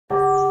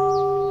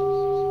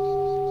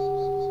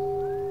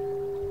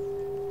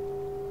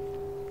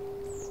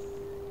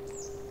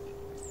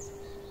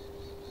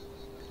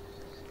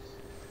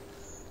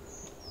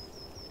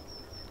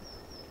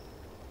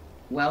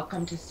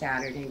Welcome to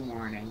Saturday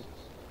morning.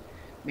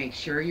 Make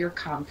sure you're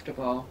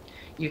comfortable.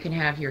 You can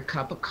have your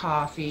cup of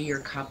coffee, your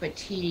cup of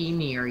tea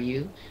near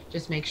you.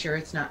 Just make sure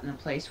it's not in a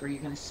place where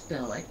you're going to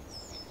spill it.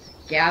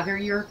 Gather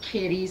your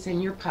kitties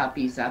and your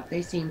puppies up.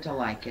 They seem to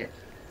like it.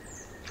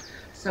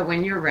 So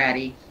when you're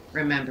ready,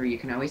 remember you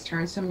can always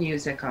turn some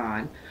music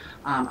on.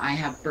 I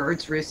have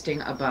birds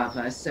roosting above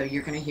us, so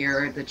you're going to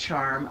hear the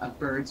charm of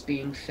birds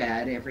being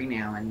fed every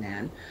now and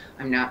then.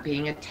 I'm not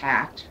being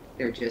attacked.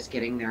 They're just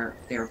getting their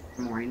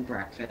morning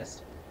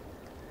breakfast.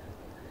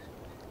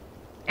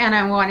 And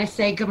I want to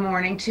say good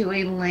morning to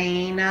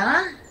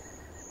Elena.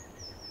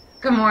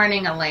 Good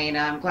morning, Elena.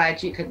 I'm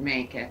glad you could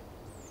make it.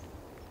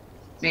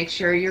 Make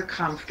sure you're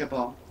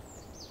comfortable.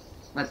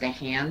 Let the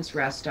hands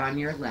rest on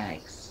your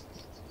legs.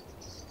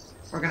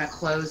 We're going to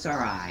close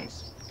our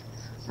eyes.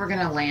 We're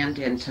going to land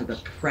into the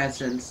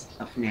presence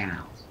of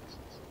now.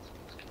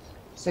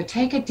 So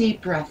take a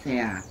deep breath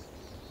in.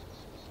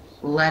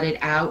 Let it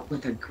out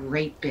with a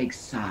great big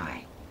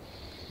sigh.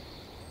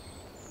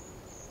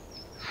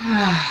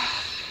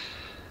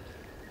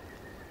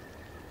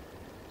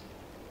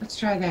 Let's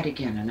try that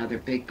again. Another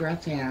big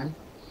breath in.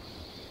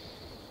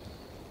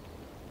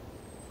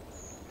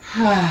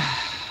 Now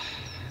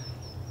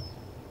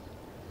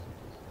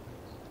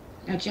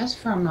just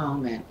for a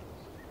moment,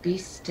 be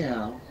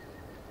still.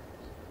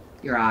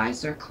 Your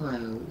eyes are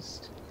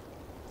closed.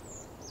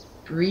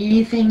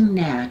 Breathing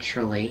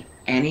naturally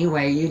any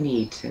way you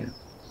need to.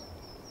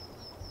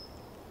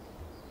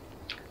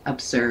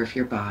 Observe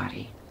your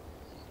body.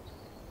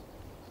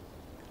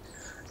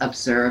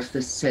 Observe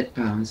the sit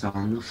bones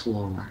on the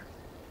floor.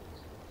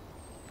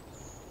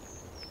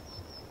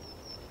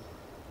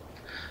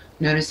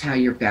 Notice how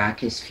your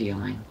back is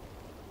feeling.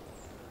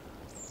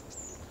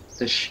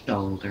 The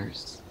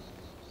shoulders,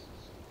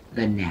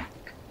 the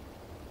neck.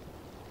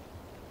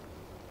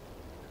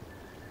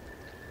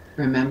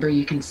 Remember,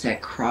 you can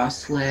sit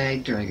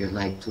cross-legged or your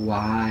legs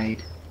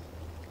wide.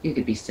 You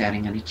could be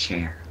sitting in a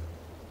chair.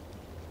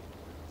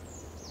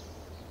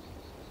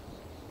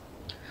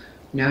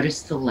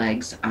 Notice the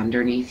legs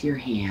underneath your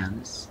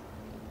hands.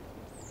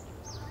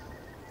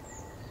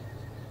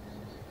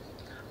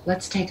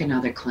 Let's take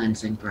another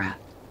cleansing breath.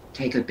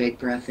 Take a big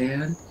breath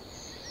in.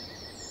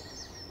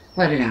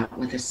 Let it out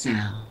with a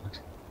sound.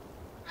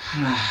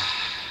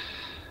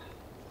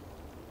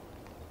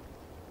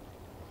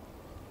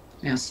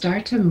 Now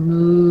start to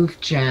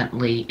move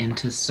gently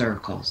into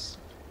circles.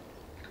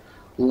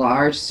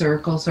 Large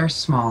circles or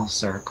small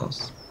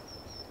circles.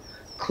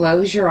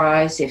 Close your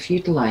eyes if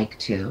you'd like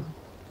to.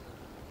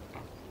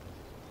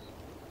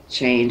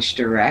 Change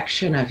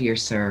direction of your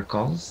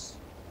circles.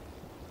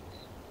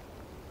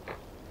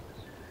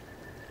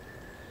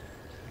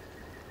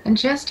 And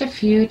just a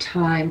few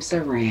times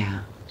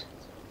around.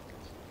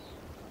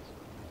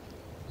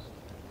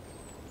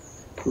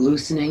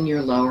 Loosening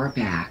your lower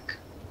back.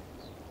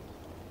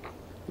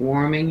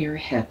 Warming your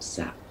hips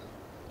up.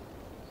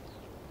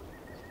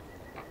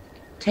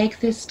 Take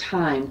this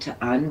time to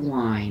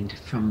unwind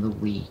from the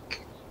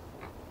week.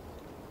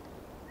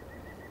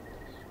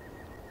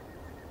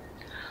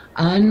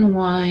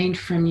 Unwind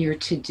from your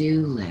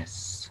to-do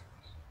lists.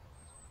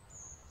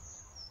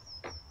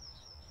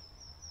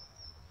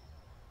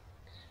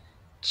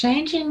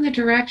 Changing the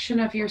direction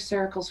of your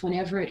circles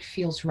whenever it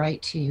feels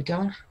right to you.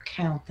 Don't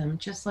count them,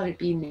 just let it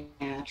be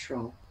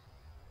natural.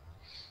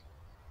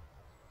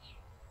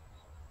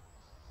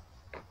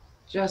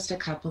 Just a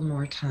couple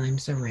more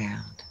times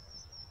around.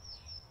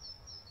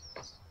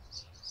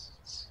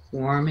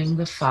 Warming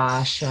the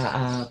fascia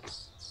up.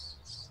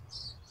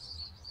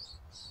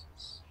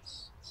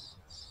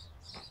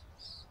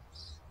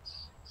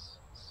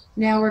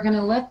 Now we're going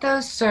to let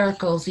those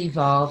circles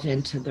evolve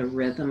into the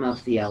rhythm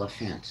of the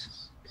elephant,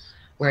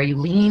 where you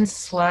lean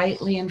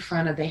slightly in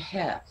front of the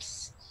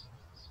hips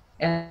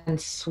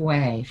and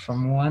sway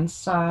from one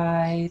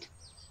side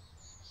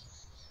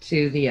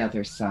to the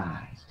other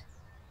side.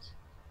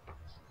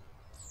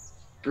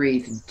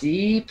 Breathe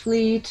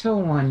deeply to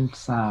one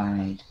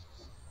side.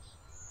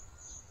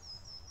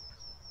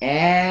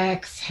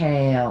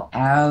 Exhale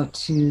out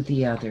to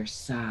the other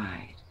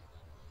side.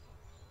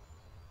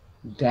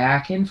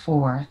 Back and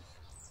forth.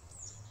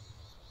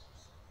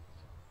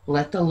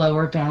 Let the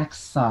lower back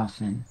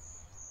soften.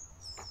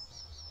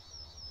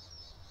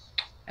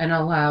 And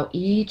allow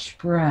each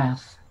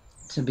breath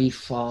to be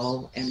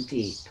full and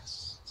deep.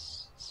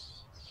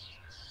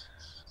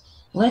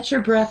 Let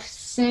your breath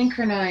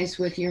synchronize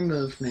with your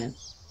movement.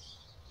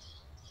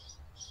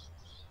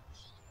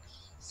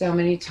 So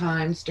many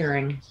times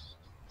during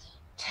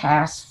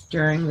tasks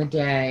during the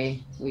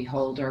day, we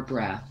hold our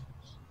breath.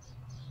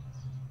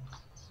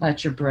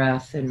 Let your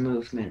breath and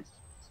movement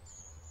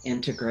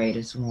integrate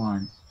as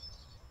one.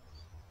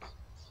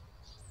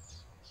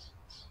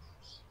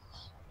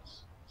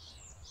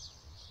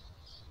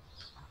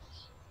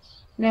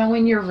 Now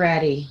when you're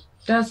ready,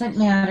 doesn't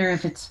matter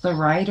if it's the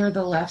right or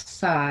the left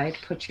side,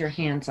 put your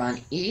hands on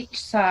each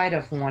side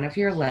of one of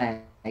your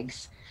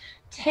legs.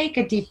 Take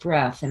a deep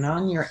breath, and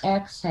on your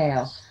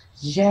exhale,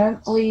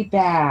 gently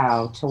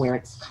bow to where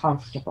it's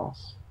comfortable.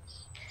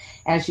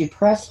 As you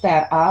press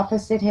that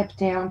opposite hip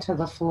down to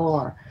the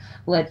floor,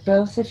 let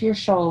both of your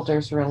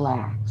shoulders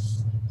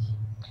relax.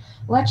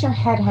 Let your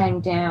head hang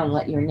down,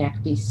 let your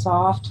neck be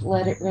soft,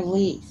 let it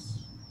release.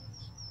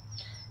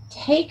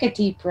 Take a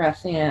deep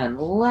breath in,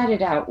 let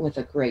it out with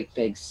a great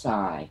big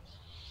sigh.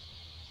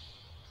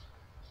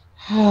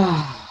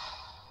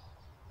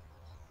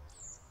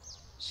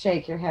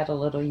 Shake your head a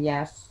little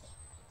yes,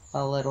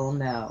 a little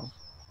no.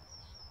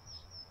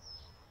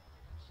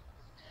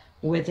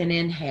 With an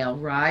inhale,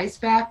 rise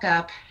back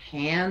up,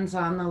 hands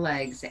on the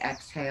legs,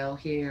 exhale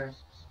here.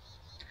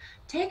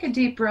 Take a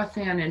deep breath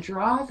in and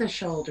draw the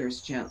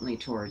shoulders gently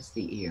towards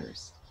the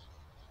ears.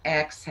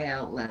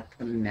 Exhale, let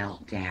them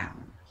melt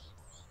down.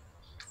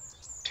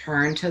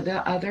 Turn to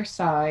the other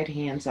side,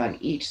 hands on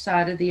each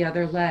side of the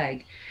other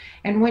leg.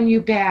 And when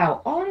you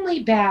bow,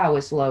 only bow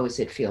as low as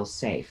it feels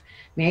safe.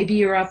 Maybe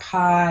you're up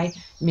high,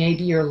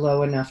 maybe you're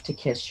low enough to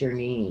kiss your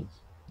knee.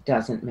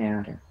 Doesn't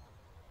matter.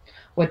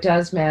 What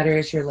does matter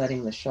is you're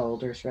letting the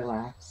shoulders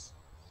relax.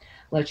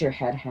 Let your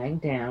head hang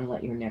down,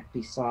 let your neck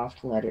be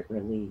soft, let it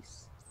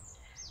release.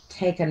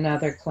 Take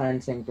another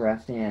cleansing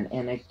breath in,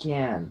 and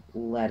again,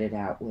 let it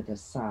out with a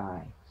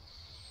sigh.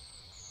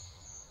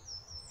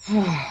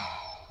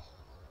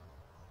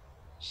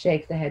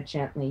 Shake the head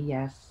gently,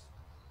 yes,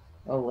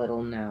 a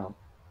little no.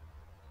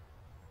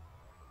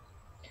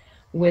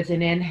 With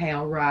an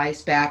inhale,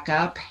 rise back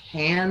up,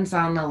 hands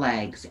on the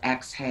legs,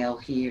 exhale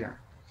here.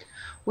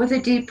 With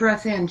a deep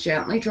breath in,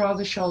 gently draw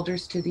the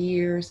shoulders to the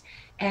ears,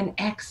 and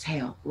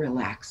exhale,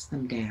 relax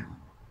them down.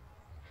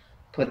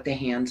 Put the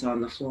hands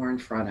on the floor in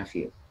front of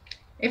you.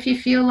 If you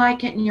feel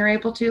like it and you're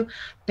able to,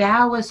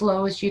 bow as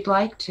low as you'd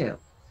like to.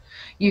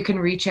 You can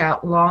reach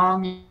out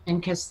long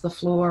and kiss the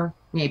floor.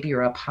 Maybe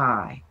you're up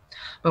high.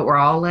 But we're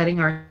all letting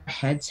our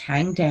heads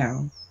hang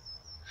down,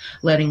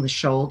 letting the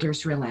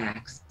shoulders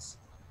relax.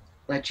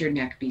 Let your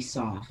neck be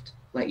soft.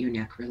 Let your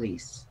neck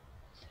release.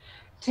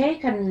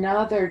 Take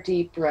another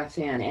deep breath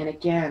in, and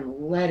again,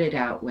 let it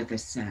out with a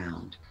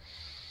sound.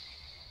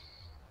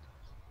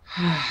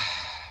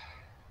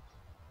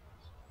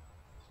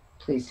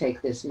 Please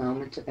take this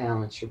moment to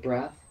balance your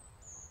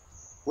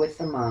breath with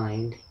the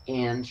mind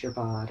and your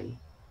body.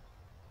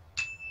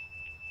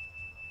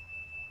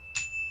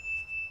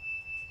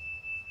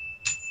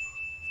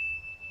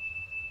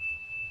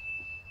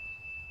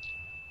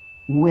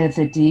 With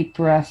a deep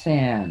breath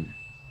in,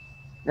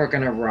 we're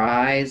going to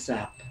rise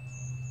up.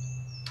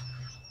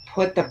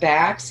 Put the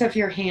backs of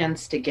your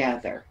hands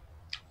together.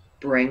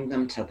 Bring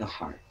them to the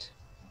heart.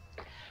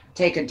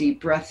 Take a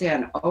deep breath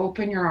in.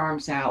 Open your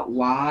arms out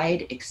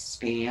wide.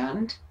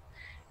 Expand.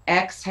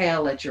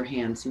 Exhale, let your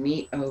hands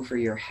meet over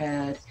your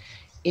head.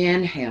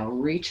 Inhale,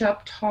 reach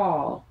up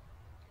tall.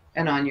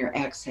 And on your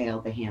exhale,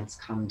 the hands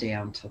come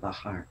down to the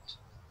heart.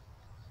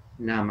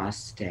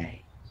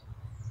 Namaste.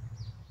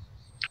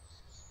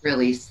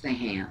 Release the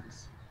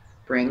hands.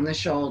 Bring the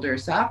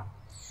shoulders up.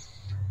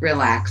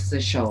 Relax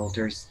the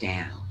shoulders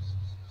down.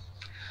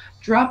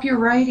 Drop your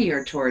right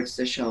ear towards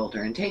the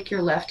shoulder and take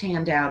your left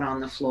hand out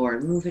on the floor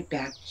and move it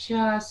back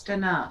just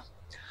enough.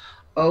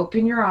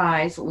 Open your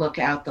eyes, look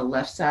out the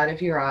left side of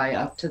your eye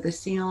up to the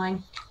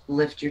ceiling.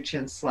 Lift your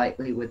chin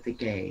slightly with the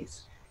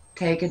gaze.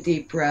 Take a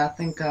deep breath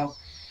and go.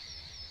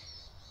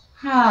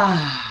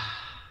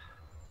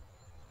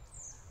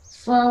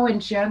 Slow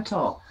and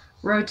gentle.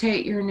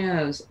 Rotate your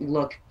nose.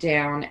 Look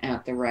down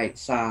at the right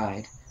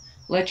side.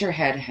 Let your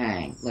head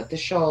hang. Let the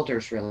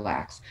shoulders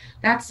relax.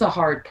 That's the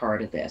hard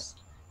part of this.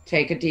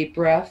 Take a deep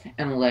breath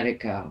and let it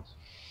go.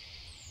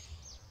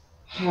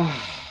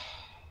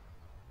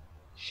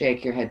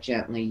 Shake your head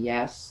gently,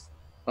 yes,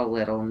 a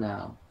little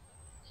no.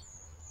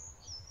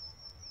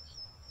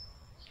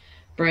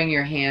 Bring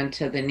your hand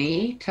to the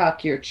knee,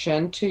 tuck your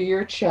chin to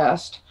your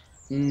chest,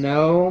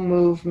 no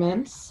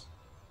movements.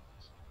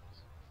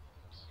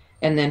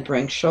 And then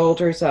bring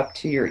shoulders up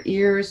to your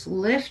ears,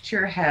 lift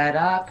your head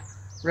up,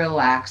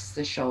 relax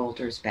the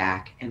shoulders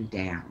back and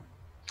down.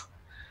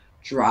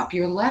 Drop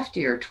your left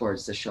ear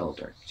towards the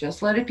shoulder.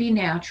 Just let it be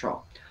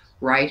natural.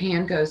 Right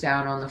hand goes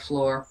out on the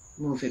floor.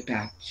 Move it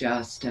back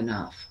just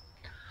enough.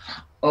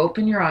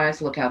 Open your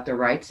eyes. Look out the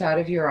right side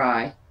of your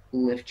eye.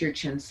 Lift your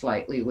chin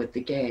slightly with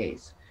the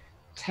gaze.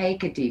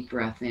 Take a deep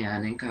breath in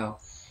and go.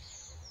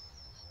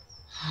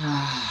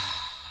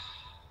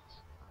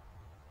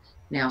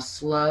 Now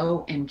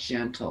slow and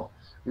gentle.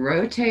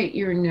 Rotate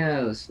your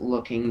nose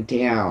looking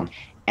down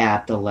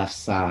at the left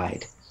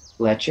side.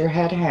 Let your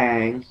head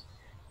hang.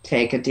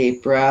 Take a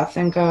deep breath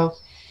and go.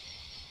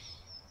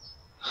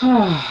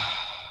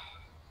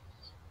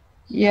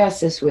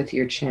 Yes is with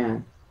your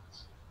chin.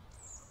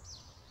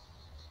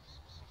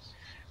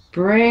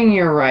 Bring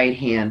your right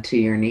hand to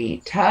your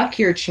knee. Tuck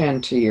your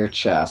chin to your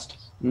chest.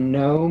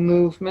 No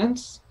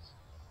movements.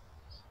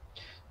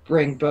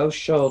 Bring both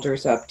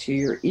shoulders up to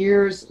your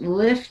ears.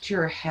 Lift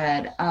your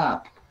head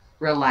up.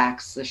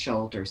 Relax the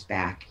shoulders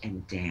back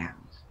and down.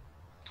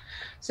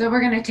 So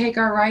we're going to take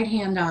our right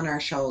hand on our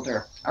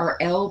shoulder, our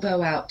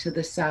elbow out to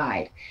the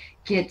side.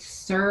 Get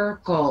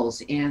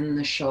circles in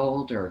the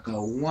shoulder.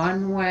 Go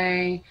one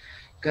way,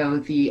 go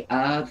the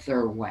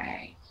other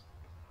way.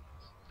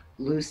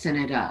 Loosen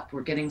it up.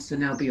 We're getting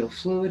synovial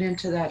fluid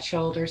into that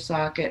shoulder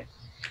socket,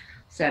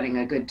 setting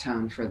a good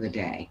tone for the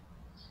day.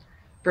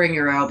 Bring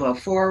your elbow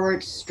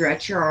forward,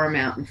 stretch your arm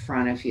out in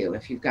front of you.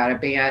 If you've got a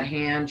bad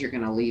hand, you're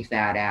going to leave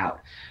that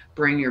out.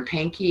 Bring your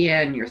pinky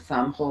in, your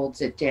thumb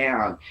holds it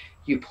down.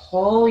 You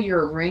pull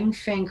your ring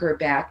finger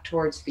back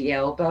towards the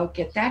elbow,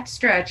 get that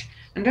stretch,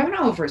 and don't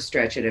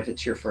overstretch it if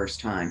it's your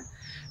first time.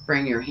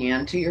 Bring your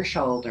hand to your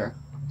shoulder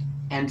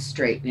and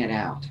straighten it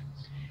out.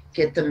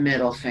 Get the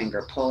middle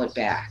finger, pull it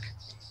back.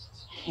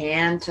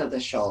 Hand to the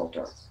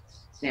shoulder.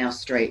 Now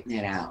straighten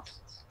it out.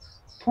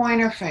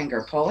 Pointer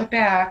finger, pull it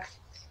back.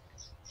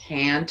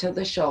 Hand to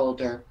the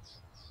shoulder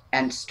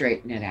and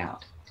straighten it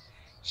out.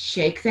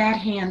 Shake that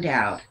hand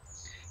out.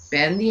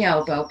 Bend the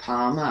elbow,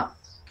 palm up.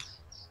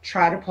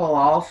 Try to pull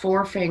all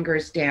 4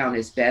 fingers down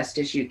as best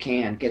as you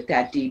can. Get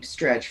that deep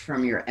stretch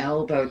from your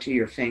elbow to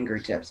your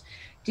fingertips,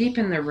 deep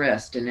in the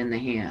wrist and in the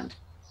hand.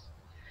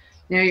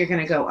 Now you're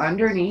going to go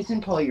underneath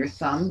and pull your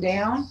thumb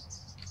down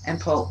and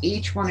pull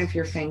each one of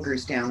your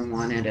fingers down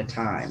one at a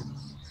time.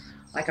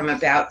 Like I'm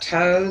about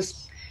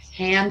toes,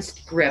 hands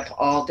grip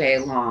all day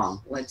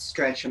long. Let's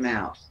stretch them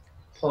out.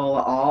 Pull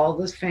all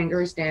the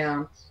fingers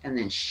down and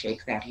then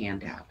shake that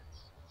hand out.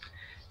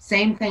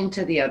 Same thing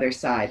to the other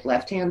side.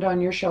 Left hand on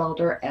your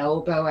shoulder,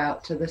 elbow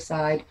out to the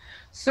side.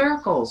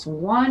 Circles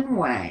one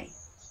way.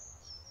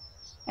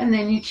 And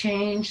then you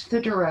change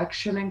the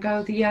direction and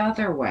go the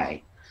other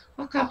way.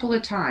 A couple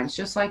of times,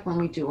 just like when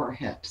we do our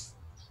hips.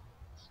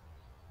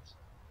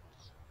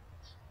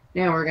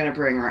 Now we're going to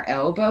bring our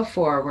elbow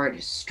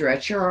forward,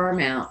 stretch your arm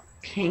out,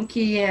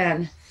 pinky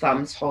in,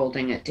 thumbs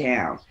holding it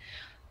down.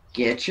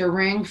 Get your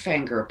ring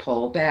finger,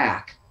 pull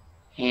back,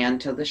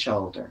 hand to the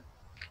shoulder.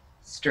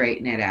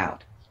 Straighten it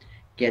out.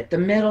 Get the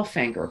middle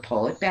finger,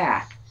 pull it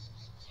back,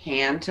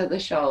 hand to the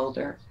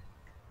shoulder,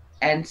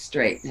 and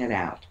straighten it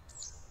out.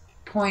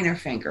 Pointer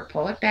finger,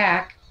 pull it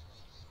back,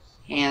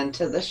 hand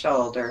to the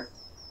shoulder,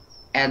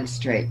 and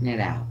straighten it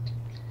out.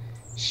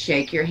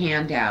 Shake your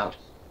hand out,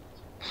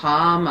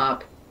 palm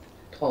up,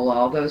 pull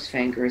all those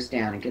fingers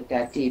down and get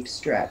that deep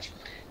stretch.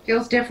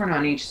 Feels different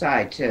on each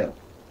side too.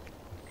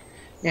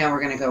 Now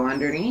we're going to go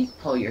underneath,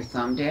 pull your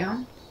thumb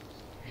down,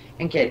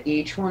 and get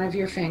each one of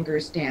your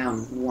fingers down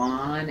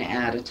one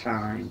at a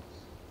time.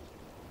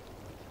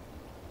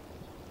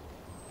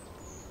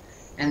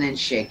 And then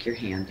shake your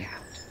hand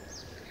out.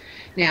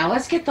 Now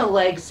let's get the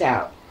legs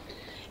out.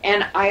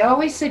 And I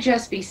always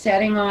suggest be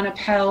setting on a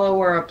pillow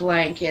or a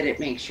blanket. It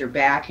makes your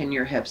back and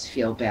your hips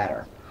feel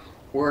better.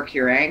 Work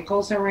your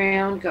ankles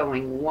around,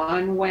 going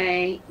one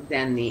way,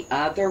 then the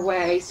other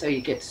way, so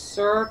you get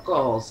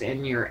circles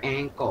in your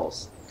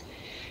ankles.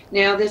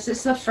 Now, this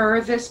is the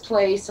furthest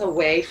place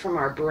away from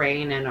our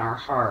brain and our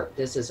heart.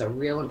 This is a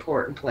real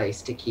important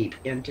place to keep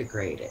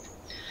integrated.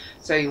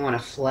 So you want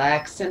to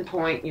flex and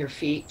point your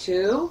feet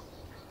too.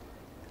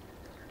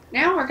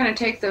 Now we're going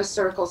to take those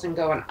circles and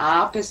go in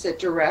opposite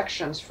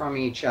directions from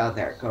each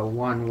other. Go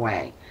one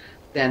way,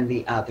 then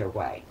the other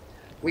way.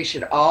 We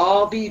should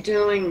all be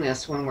doing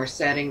this when we're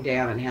sitting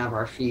down and have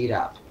our feet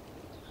up.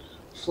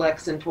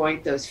 Flex and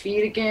point those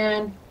feet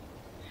again.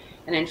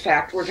 And in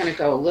fact, we're going to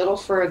go a little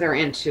further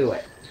into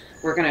it.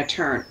 We're going to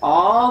turn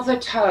all the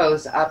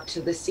toes up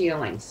to the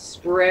ceiling.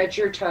 Spread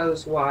your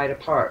toes wide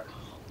apart.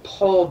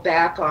 Pull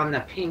back on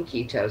the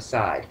pinky toe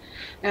side.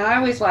 Now, I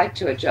always like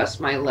to adjust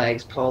my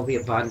legs, pull the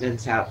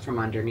abundance out from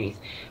underneath.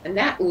 And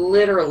that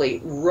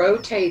literally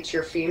rotates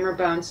your femur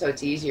bone so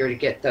it's easier to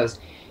get those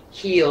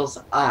heels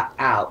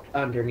out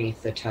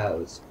underneath the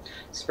toes.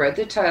 Spread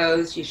the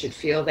toes. You should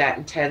feel that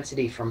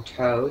intensity from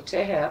toe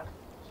to hip.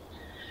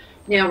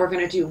 Now we're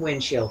going to do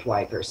windshield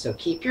wipers. So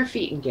keep your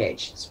feet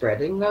engaged,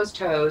 spreading those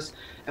toes,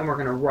 and we're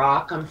going to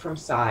rock them from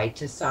side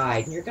to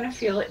side. And you're going to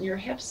feel it in your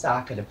hip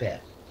socket a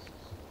bit.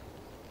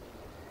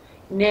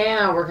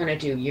 Now we're going to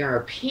do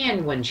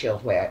European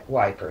windshield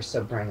wipers.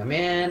 So bring them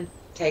in,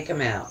 take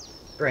them out.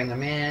 Bring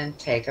them in,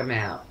 take them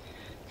out.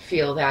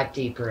 Feel that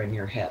deeper in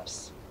your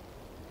hips.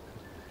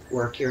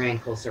 Work your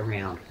ankles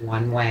around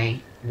one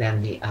way,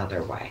 then the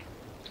other way.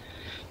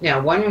 Now,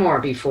 one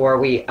more before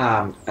we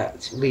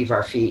leave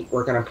our feet.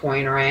 We're going to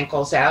point our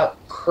ankles out,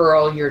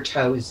 curl your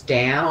toes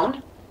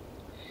down.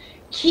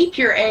 Keep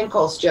your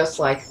ankles just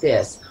like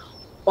this.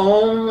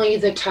 Only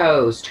the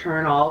toes.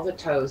 Turn all the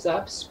toes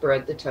up,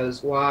 spread the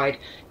toes wide.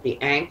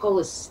 The ankle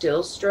is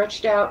still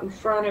stretched out in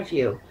front of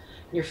you.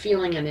 You're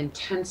feeling an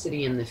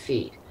intensity in the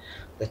feet.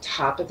 The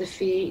top of the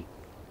feet,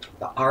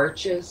 the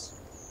arches.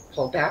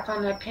 Pull back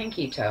on that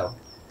pinky toe.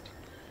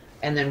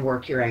 And then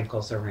work your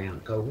ankles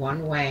around. Go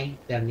one way,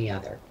 then the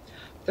other.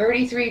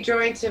 33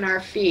 joints in our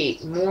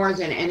feet, more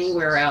than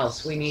anywhere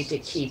else. We need to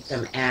keep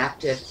them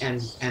active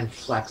and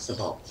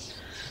flexible.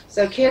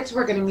 So kids,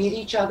 we're going to meet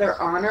each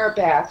other on our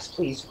backs.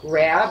 Please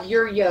grab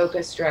your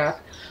yoga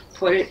strap,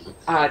 put it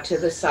to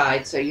the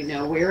side so you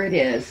know where it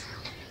is.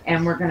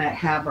 And we're going to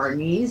have our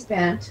knees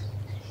bent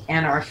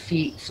and our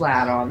feet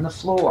flat on the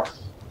floor.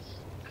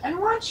 And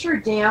once you're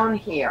down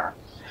here,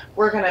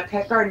 we're going to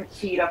pick our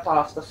feet up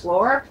off the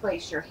floor.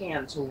 Place your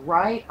hands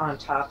right on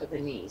top of the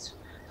knees.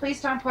 Please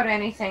don't put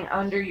anything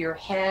under your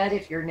head.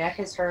 If your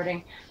neck is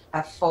hurting,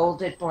 a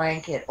folded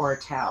blanket or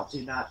a towel.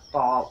 Do not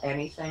ball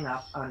anything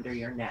up under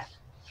your neck.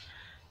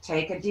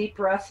 Take a deep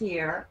breath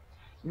here.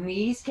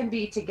 Knees can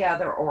be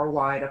together or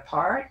wide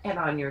apart. And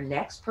on your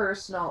next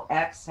personal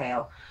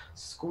exhale,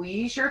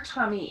 squeeze your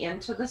tummy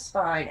into the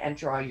spine and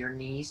draw your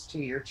knees to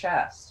your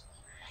chest.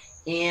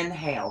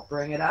 Inhale,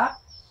 bring it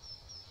up.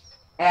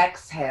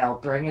 Exhale,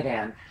 bring it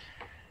in.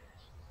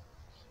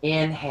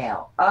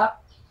 Inhale, up.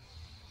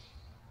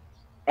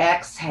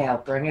 Exhale,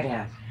 bring it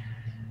in.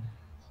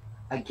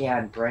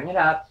 Again, bring it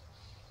up.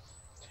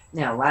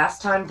 Now,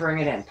 last time, bring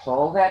it in.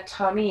 Pull that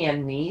tummy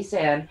in, knees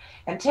in,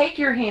 and take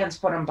your hands,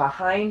 put them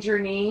behind your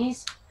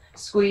knees.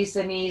 Squeeze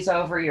the knees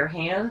over your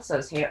hands.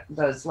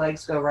 Those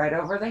legs go right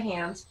over the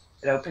hands.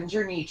 It opens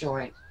your knee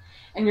joint.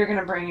 And you're going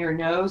to bring your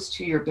nose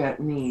to your bent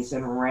knees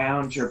and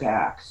round your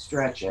back.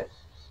 Stretch it.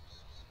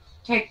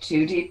 Take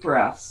 2 deep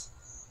breaths.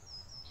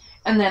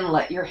 And then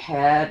let your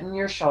head and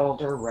your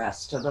shoulder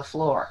rest to the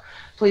floor.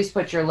 Please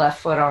put your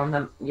left foot on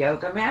the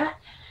yoga mat.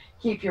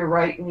 Keep your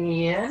right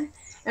knee in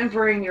and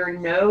bring your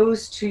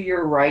nose to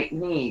your right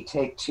knee.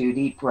 Take 2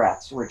 deep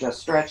breaths. We're just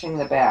stretching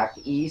the back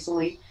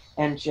easily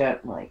and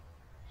gently.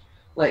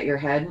 Let your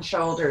head and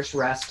shoulders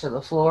rest to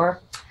the floor.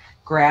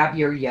 Grab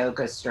your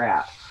yoga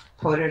strap.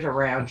 Put it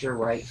around your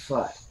right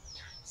foot.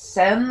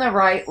 Send the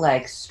right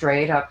leg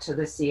straight up to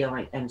the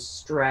ceiling and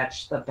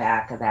stretch the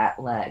back of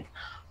that leg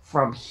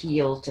from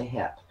heel to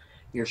hip.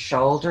 Your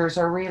shoulders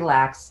are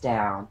relaxed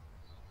down.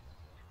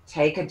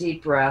 Take a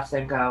deep breath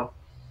and go.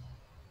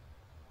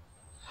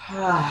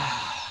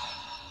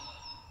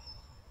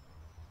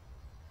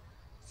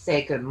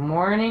 Say good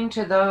morning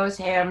to those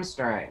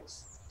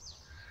hamstrings.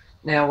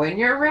 Now, when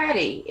you're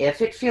ready,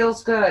 if it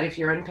feels good, if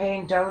you're in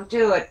pain, don't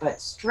do it, but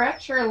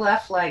stretch your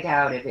left leg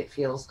out if it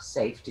feels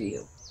safe to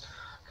you.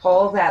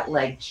 Pull that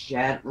leg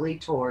gently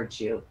towards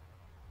you.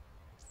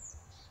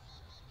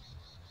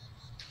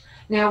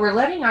 Now, we're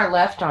letting our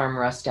left arm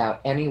rest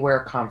out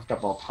anywhere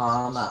comfortable,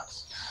 palm up.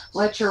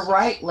 Let your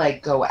right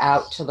leg go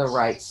out to the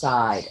right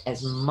side,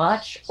 as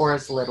much or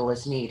as little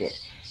as needed.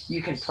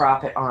 You can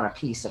prop it on a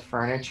piece of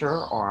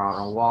furniture or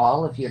on a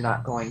wall if you're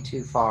not going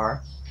too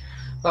far.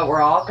 But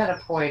we're all going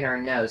to point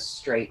our nose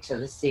straight to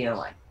the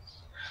ceiling.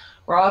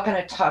 We're all going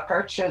to tuck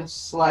our chin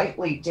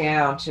slightly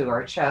down to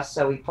our chest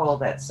so we pull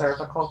that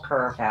cervical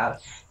curve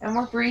out. And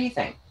we're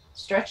breathing.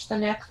 Stretch the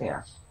neck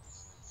there.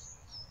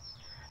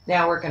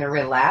 Now we're going to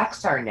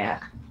relax our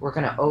neck. We're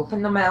going to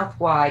open the mouth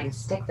wide and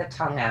stick the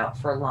tongue out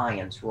for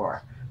lion's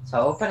roar. So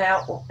open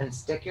out and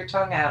stick your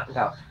tongue out and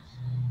go.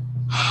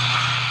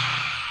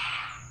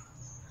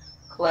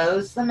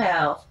 Close the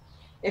mouth.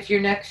 If your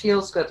neck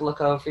feels good,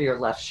 look over your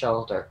left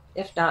shoulder.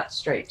 If not,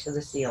 straight to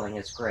the ceiling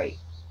is great.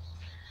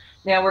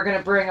 Now we're going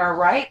to bring our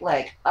right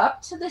leg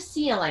up to the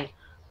ceiling,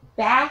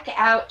 back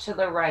out to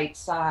the right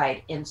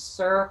side in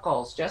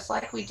circles, just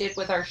like we did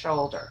with our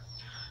shoulder.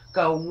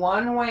 Go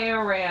one way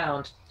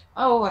around,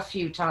 a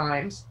few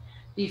times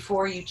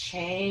before you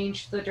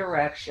change the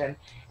direction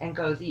and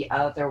go the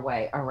other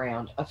way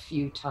around a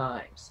few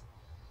times.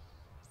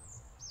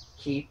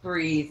 Keep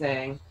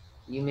breathing.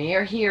 You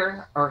may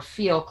hear or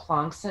feel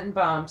clunks and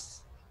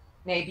bumps.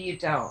 Maybe you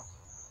don't.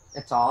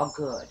 It's all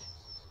good.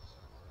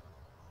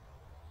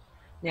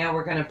 Now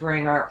we're going to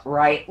bring our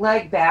right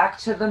leg back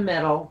to the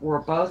middle. We're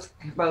both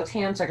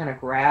hands are going to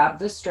grab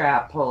the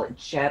strap, pull it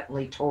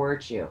gently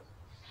towards you.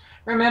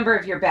 Remember,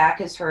 if your back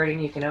is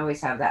hurting, you can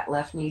always have that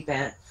left knee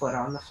bent, foot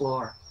on the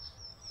floor.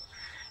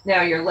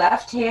 Now your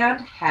left hand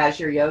has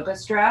your yoga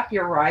strap.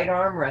 Your right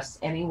arm rests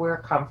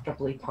anywhere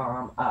comfortably,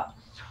 palm up.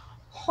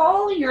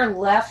 Pull your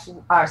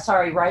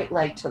right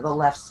leg to the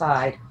left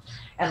side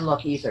and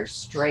look either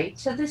straight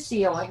to the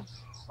ceiling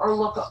or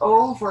look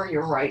over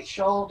your right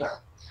shoulder.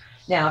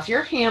 Now, if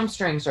your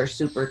hamstrings are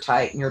super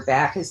tight and your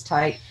back is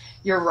tight,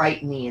 your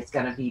right knee is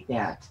going to be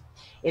bent.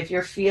 If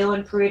you're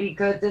feeling pretty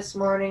good this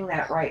morning,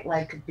 that right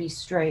leg could be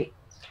straight.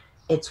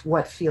 It's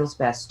what feels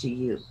best to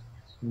you.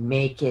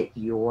 Make it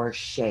your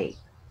shape.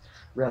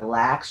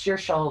 Relax your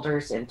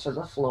shoulders into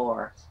the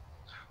floor,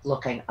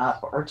 looking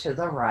up or to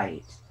the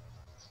right.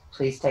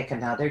 Please take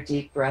another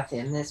deep breath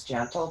in this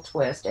gentle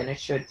twist, and it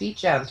should be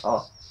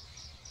gentle.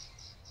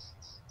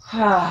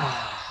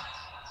 Now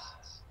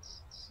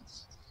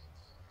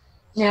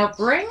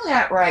bring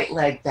that right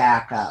leg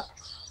back up.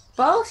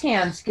 Both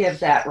hands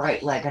give that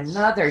right leg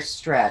another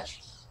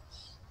stretch.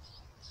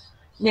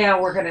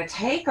 Now we're going to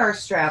take our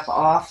strap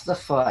off the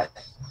foot.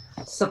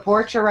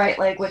 Support your right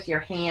leg with your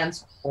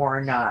hands or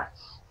not.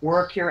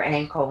 Work your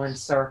ankle in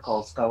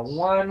circles. Go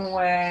one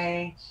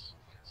way,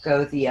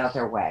 go the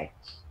other way.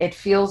 It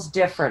feels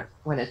different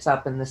when it's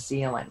up in the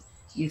ceiling.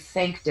 You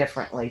think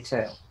differently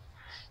too.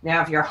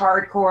 Now if you're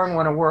hardcore and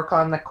want to work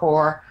on the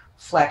core,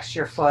 flex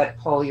your foot,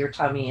 pull your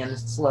tummy in,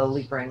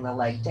 slowly bring the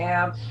leg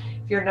down.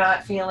 If you're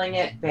not feeling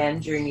it,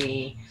 bend your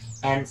knee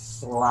and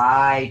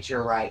slide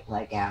your right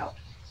leg out.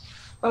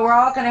 But we're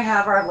all going to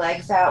have our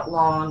legs out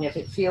long. If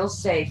it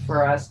feels safe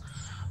for us,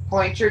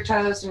 point your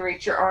toes and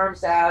reach your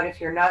arms out.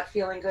 If you're not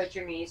feeling good,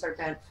 your knees are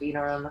bent, feet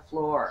are on the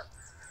floor.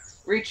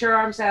 Reach your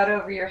arms out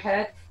over your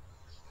head,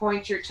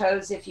 Point your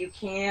toes if you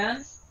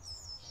can.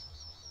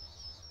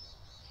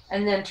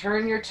 And then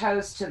turn your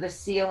toes to the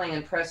ceiling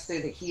and press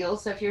through the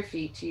heels of your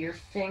feet to your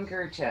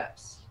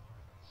fingertips.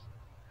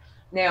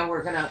 Now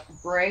we're going to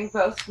bring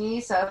both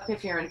knees up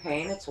if you're in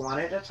pain. It's one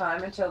at a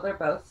time until they're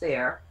both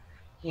there.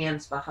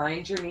 Hands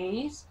behind your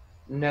knees,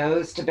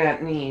 nose to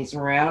bent knees,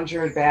 round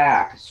your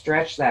back,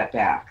 stretch that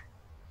back.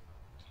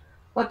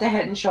 Let the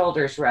head and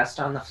shoulders rest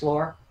on the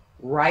floor.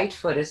 Right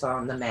foot is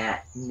on the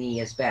mat, knee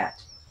is bent.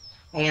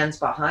 Hands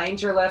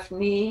behind your left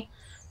knee,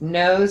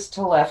 nose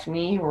to left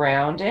knee,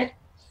 rounded.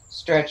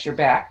 Stretch your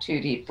back,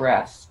 2 deep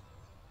breaths.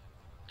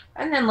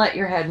 And then let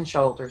your head and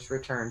shoulders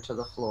return to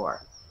the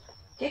floor.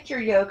 Get your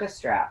yoga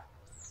strap,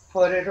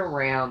 put it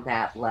around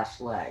that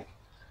left leg.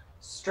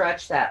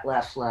 Stretch that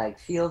left leg.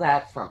 Feel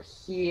that from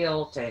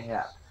heel to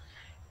hip.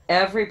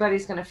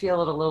 Everybody's going to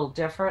feel it a little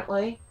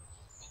differently.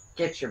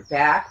 Get your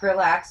back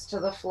relaxed to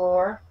the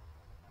floor.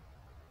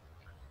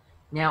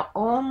 Now,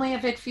 only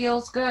if it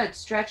feels good,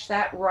 stretch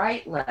that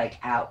right leg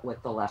out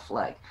with the left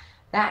leg.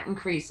 That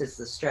increases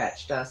the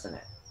stretch, doesn't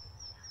it?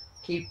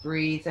 Keep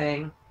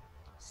breathing.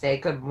 Say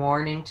good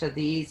morning to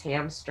these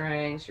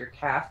hamstrings, your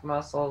calf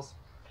muscles.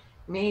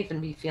 You may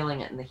even be feeling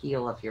it in the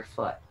heel of your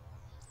foot.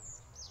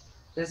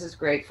 This is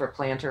great for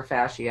plantar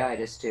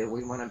fasciitis too.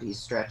 We want to be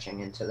stretching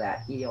into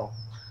that heel.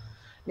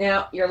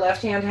 Now, your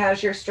left hand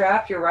has your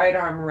strap. Your right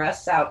arm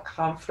rests out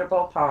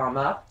comfortable, palm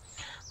up.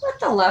 Let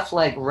the left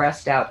leg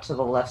rest out to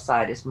the left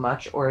side as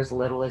much or as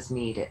little as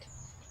needed.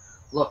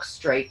 Look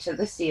straight to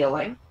the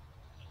ceiling.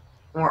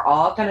 And we're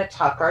all going to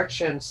tuck our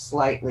chin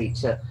slightly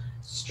to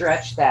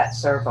stretch that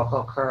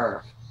cervical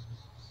curve.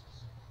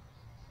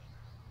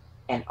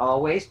 And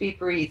always be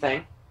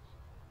breathing.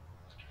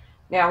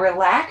 Now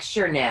relax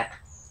your neck,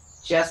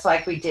 just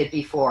like we did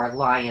before,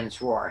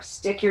 lion's roar.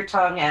 Stick your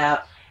tongue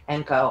out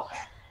and go.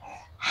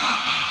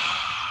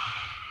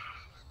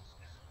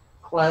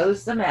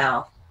 Close the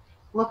mouth.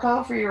 Look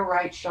over your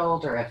right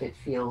shoulder if it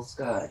feels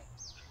good.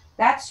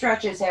 That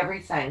stretches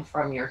everything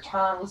from your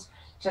tongues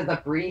to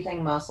the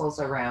breathing muscles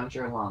around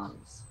your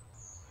lungs.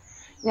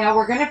 Now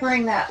we're going to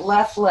bring that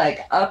left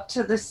leg up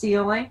to the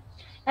ceiling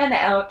and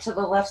out to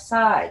the left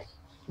side.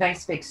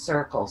 Nice big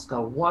circles.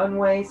 Go one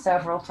way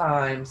several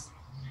times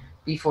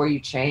before you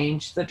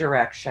change the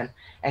direction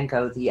and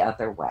go the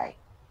other way.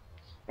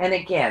 And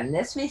again,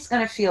 this is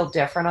going to feel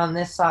different on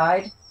this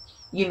side.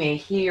 You may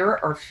hear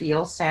or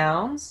feel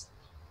sounds.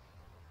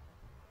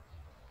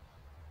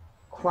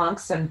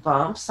 Clunks and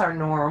bumps are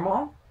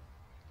normal.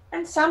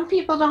 And some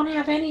people don't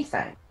have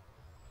anything.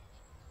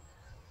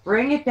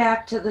 Bring it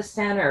back to the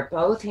center.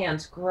 Both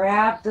hands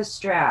grab the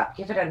strap.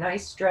 Give it a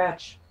nice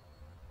stretch.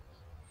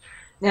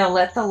 Now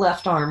let the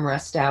left arm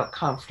rest out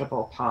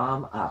comfortable,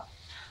 palm up.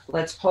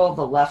 Let's pull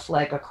the left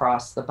leg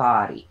across the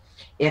body.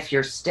 If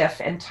you're stiff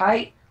and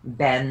tight,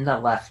 bend the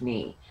left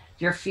knee.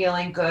 If you're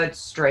feeling good,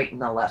 straighten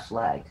the left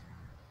leg.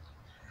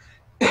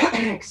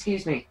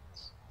 Excuse me.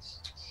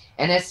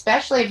 And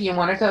especially if you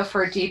want to go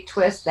for a deep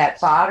twist, that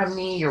bottom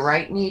knee, your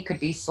right knee, could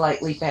be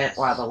slightly bent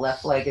while the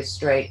left leg is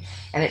straight,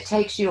 and it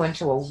takes you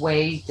into a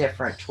way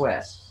different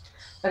twist.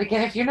 But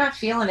again, if you're not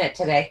feeling it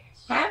today,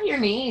 have your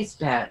knees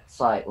bent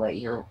slightly,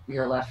 your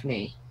left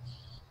knee.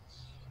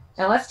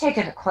 Now let's take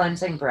a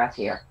cleansing breath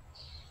here.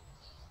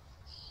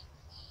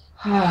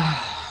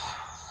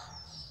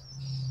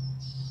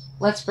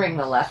 Let's bring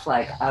the left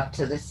leg up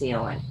to the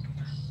ceiling.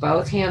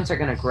 Both hands are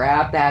going to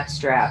grab that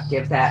strap.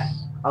 Give that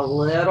a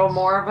little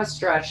more of a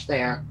stretch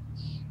there.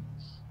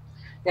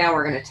 Now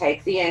we're going to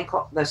take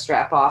the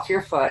strap off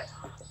your foot,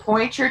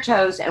 point your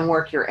toes and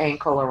work your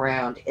ankle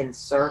around in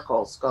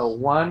circles. Go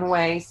one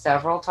way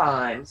several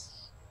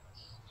times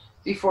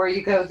before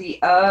you go the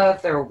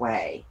other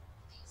way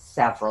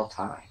several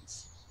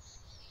times.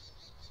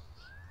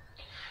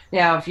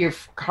 Now, if you're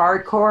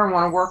hardcore and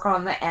want to work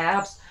on the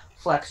abs,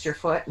 flex your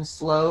foot and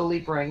slowly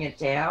bring it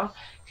down.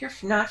 If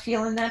you're not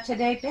feeling that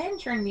today,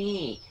 bend your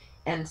knee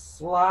and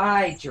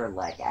slide your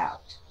leg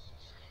out.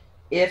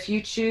 If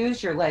you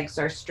choose, your legs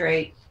are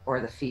straight or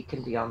the feet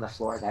can be on the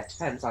floor. That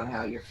depends on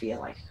how you're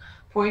feeling.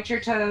 Point your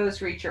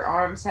toes, reach your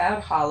arms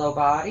out, hollow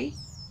body.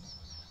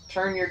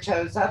 Turn your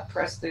toes up,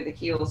 press through the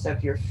heels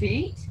of your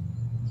feet.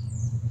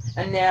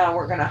 And now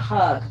we're going to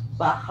hug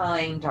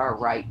behind our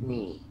right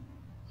knee.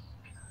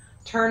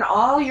 Turn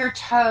all your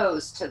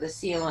toes to the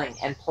ceiling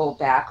and pull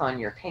back on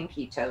your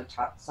pinky toe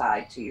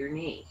side to your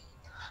knee.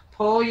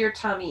 Pull your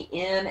tummy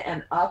in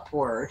and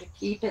upward,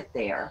 keep it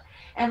there,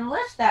 and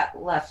lift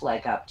that left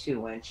leg up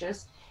 2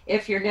 inches.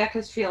 If your neck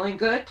is feeling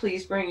good,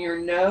 please bring your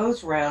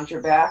nose round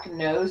your back,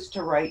 nose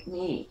to right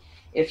knee.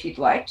 If you'd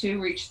like to,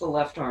 reach the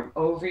left arm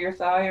over your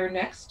thigh or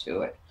next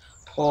to it.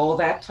 Pull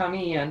that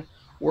tummy in.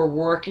 We're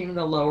working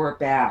the lower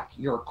back,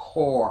 your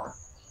core.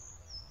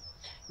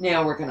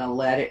 Now we're going to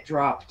let it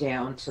drop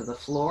down to the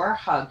floor.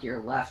 Hug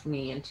your left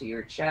knee into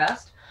your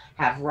chest.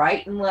 Have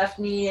right and left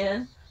knee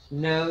in.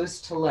 Nose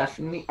to left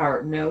knee,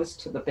 or nose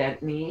to the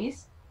bent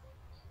knees.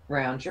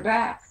 Round your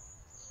back.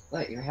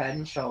 Let your head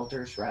and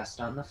shoulders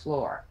rest on the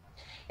floor.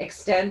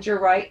 Extend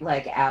your right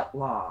leg out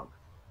long.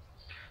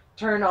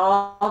 Turn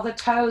all the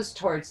toes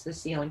towards the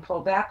ceiling. Pull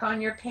back on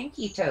your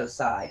pinky toe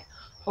side.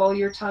 Pull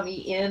your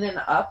tummy in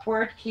and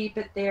upward. Keep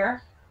it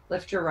there.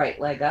 Lift your right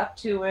leg up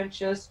 2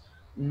 inches.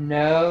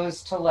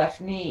 Nose to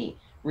left knee.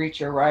 Reach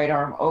your right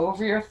arm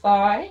over your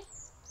thigh.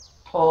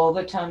 Pull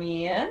the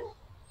tummy in.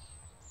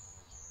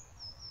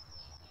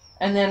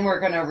 And then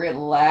we're going to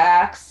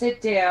relax,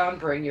 sit down,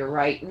 bring your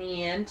right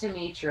knee in to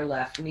meet your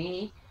left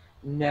knee.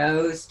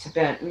 Nose to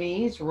bent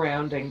knees,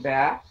 rounding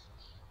back.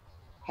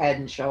 Head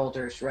and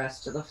shoulders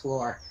rest to the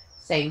floor.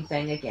 Same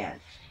thing again.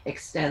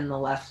 Extend the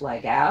left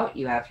leg out.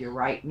 You have your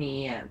right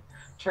knee in.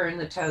 Turn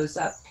the toes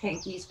up.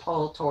 Pinkies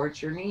pull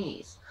towards your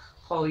knees.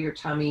 Pull your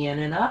tummy in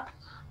and up.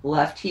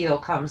 Left heel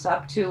comes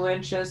up 2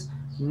 inches.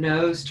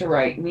 Nose to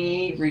right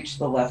knee. Reach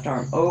the left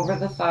arm over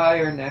the thigh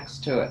or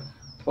next to it.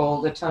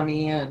 Pull the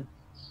tummy in.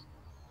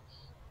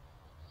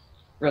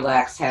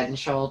 Relax head and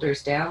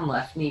shoulders down.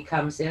 Left knee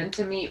comes in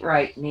to meet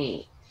right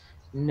knee.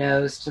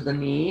 Nose to the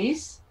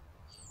knees.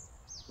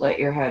 Let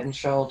your head and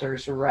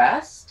shoulders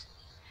rest.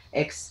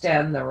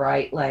 Extend the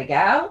right leg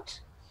out.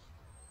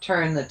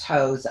 Turn the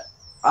toes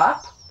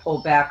up.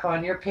 Pull back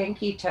on your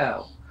pinky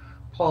toe.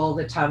 Pull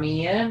the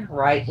tummy in.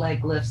 Right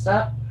leg lifts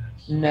up.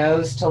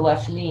 Nose to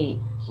left knee.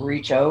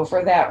 Reach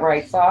over that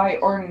right thigh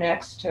or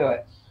next to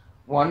it.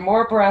 One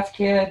more breath,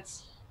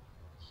 kids.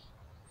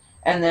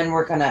 And then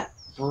we're going to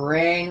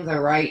bring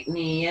the right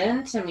knee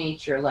in to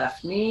meet your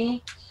left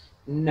knee.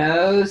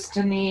 Nose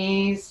to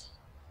knees.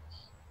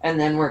 And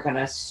then we're going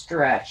to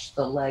stretch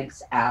the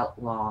legs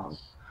out long.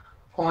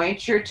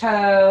 Point your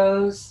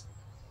toes.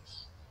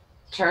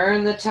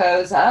 Turn the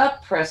toes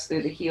up. Press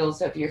through the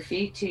heels of your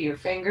feet to your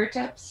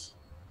fingertips.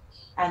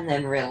 And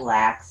then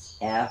relax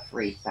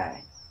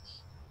everything.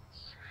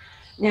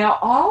 Now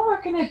all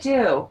we're going to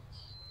do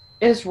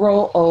is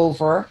roll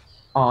over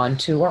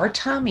onto our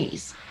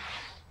tummies.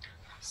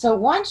 So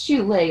once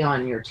you lay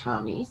on your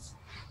tummies,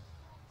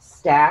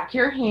 stack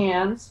your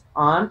hands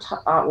on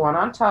one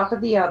on top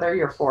of the other.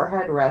 Your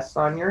forehead rests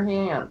on your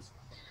hands.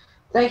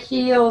 The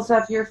heels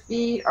of your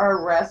feet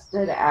are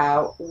rested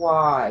out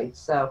wide.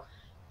 So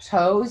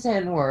toes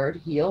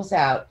inward, heels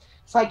out.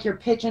 It's like you're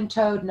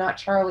pigeon-toed, not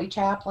Charlie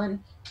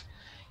Chaplin.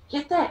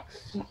 Get that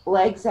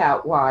legs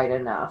out wide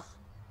enough.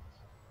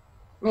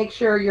 Make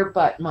sure your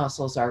butt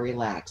muscles are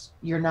relaxed.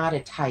 You're not a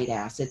tight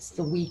ass. It's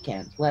the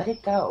weekend. Let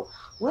it go.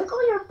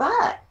 Wiggle your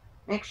butt.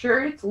 Make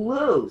sure it's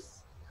loose.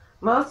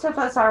 Most of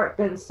us have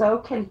been so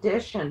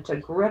conditioned to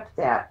grip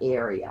that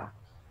area.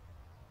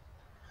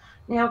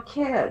 Now,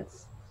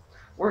 kids,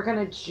 we're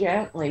going to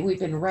gently, we've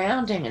been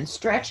rounding and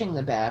stretching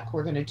the back.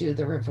 We're going to do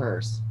the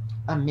reverse,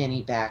 a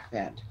mini back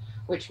bend,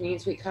 which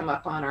means we come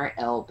up on our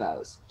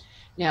elbows.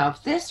 Now,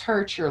 if this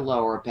hurts your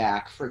lower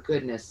back, for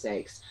goodness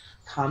sakes,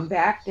 come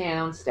back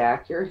down,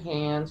 stack your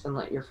hands, and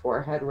let your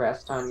forehead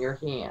rest on your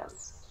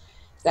hands.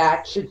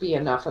 That should be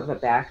enough of a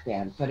back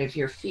bend. But if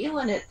you're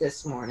feeling it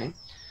this morning,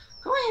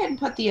 go ahead and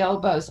put the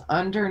elbows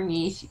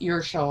underneath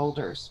your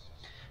shoulders.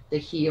 The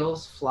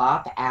heels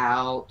flop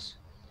out,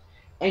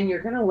 and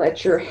you're going to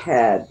let your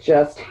head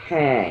just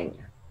hang.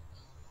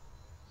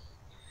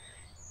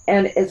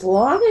 And as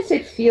long as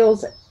it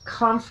feels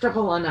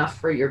comfortable enough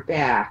for your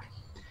back,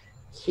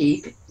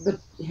 keep the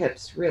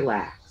hips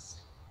relaxed.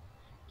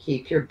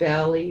 Keep your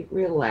belly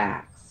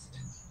relaxed.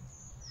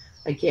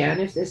 Again,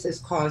 if this is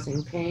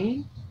causing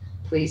pain,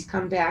 please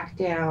come back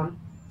down,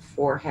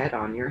 forehead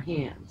on your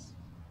hands.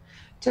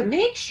 To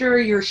make sure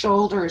your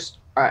shoulders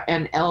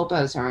and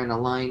elbows are in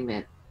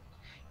alignment,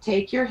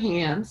 take your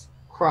hands,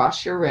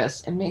 cross your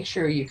wrists, and make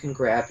sure you can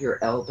grab your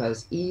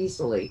elbows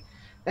easily.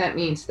 That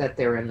means that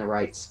they're in the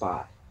right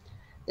spot.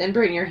 Then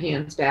bring your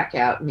hands back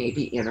out,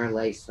 maybe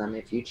interlace them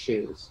if you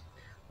choose.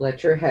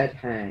 Let your head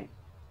hang.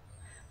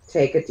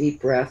 Take a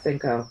deep breath and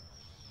go.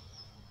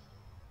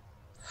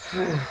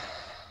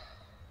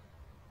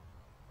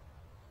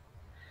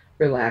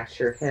 Relax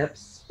your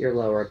hips, your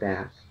lower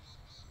back.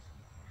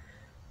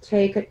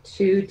 Take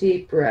 2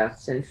 deep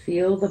breaths and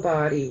feel the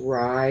body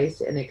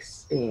rise and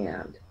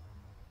expand.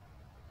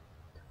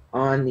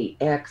 On the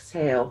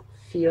exhale,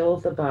 feel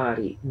the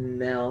body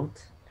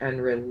melt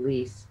and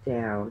release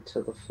down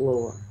to the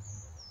floor.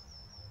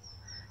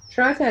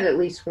 Try that at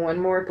least one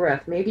more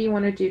breath. Maybe you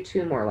want to do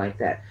 2 more like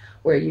that,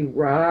 where you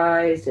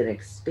rise and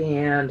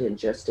expand and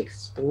just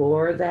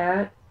explore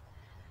that.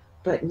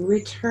 But in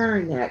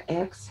return, that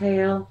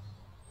exhale,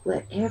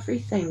 let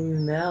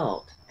everything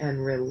melt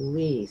and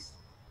release,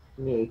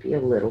 maybe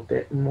a little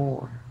bit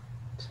more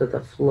to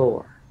the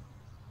floor.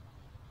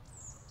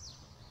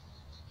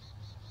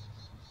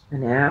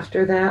 And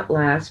after that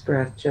last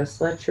breath, just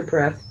let your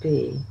breath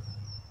be.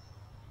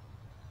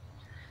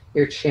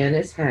 Your chin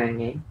is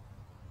hanging.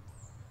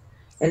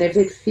 And if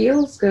it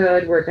feels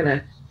good, we're going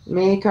to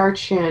make our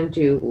chin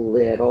do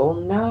little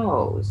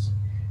nose.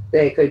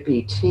 They could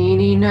be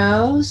teeny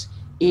nose,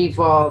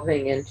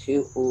 evolving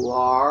into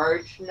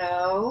large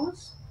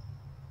nose,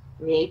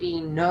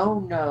 maybe no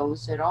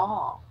nose at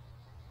all.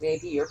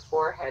 Maybe your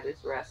forehead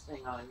is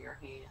resting on your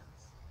hands.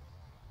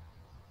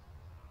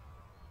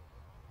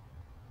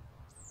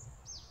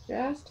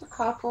 Just a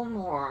couple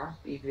more.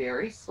 Be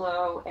very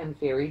slow and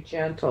very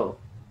gentle.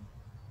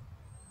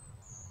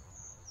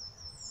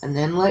 And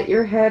then let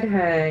your head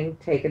hang.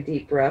 Take a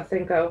deep breath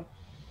and go.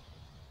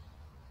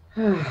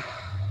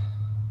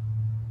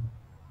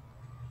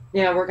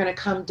 Now we're going to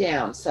come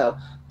down. So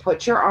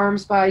put your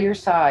arms by your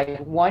side.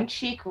 One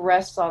cheek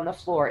rests on the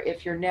floor.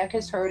 If your neck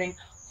is hurting,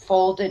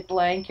 folded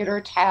blanket or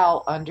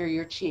towel under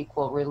your cheek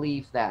will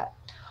relieve that.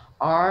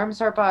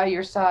 Arms are by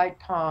your side,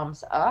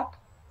 palms up.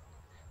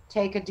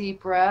 Take a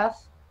deep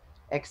breath.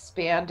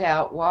 Expand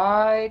out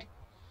wide.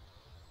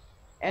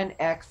 And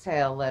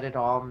exhale, let it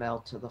all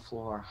melt to the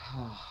floor.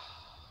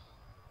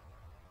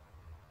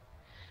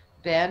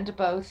 Bend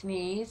both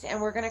knees,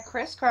 and we're going to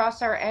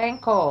crisscross our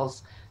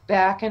ankles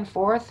back and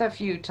forth a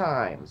few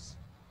times.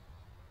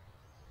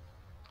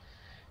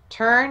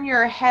 Turn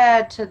your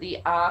head to the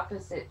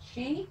opposite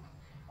cheek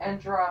and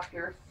drop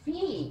your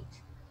feet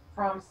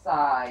from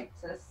side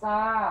to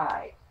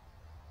side.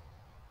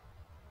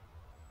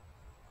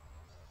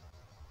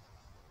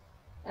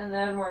 And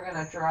then we're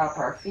going to drop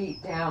our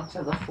feet down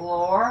to the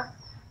floor.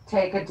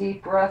 Take a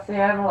deep breath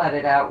in, let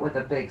it out with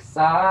a big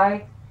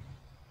sigh.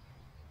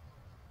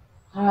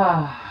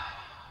 Now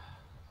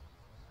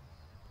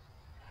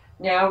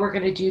we're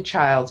going to do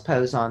child's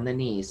pose on the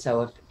knees.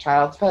 So if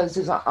child's pose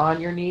is on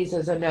your knees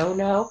is a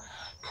no-no,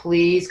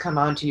 please come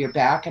onto your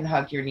back and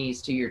hug your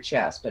knees to your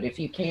chest. But if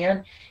you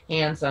can,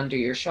 hands under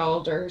your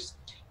shoulders,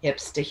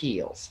 hips to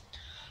heels.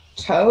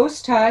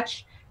 Toes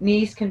touch,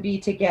 knees can be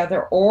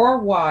together or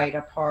wide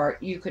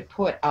apart. You could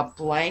put a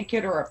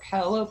blanket or a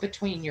pillow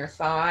between your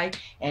thigh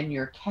and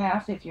your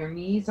calf if your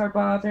knees are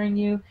bothering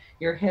you.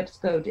 Your hips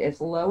go as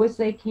low as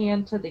they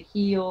can to the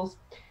heels.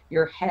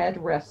 Your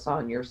head rests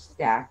on your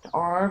stacked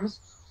arms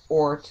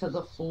or to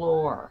the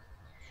floor.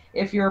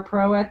 If you're a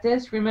pro at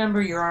this,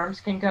 remember your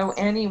arms can go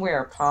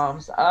anywhere.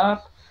 Palms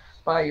up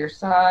by your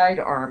side,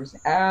 arms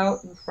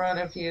out in front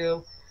of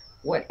you,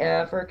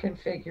 whatever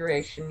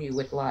configuration you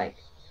would like.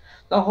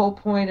 The whole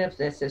point of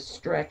this is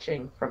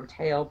stretching from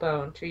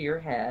tailbone to your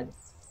head.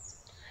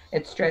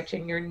 It's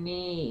stretching your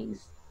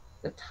knees,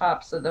 the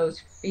tops of those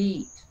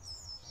feet.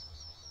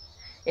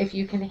 If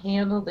you can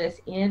handle this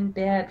in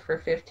bed for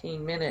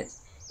 15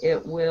 minutes,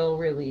 it will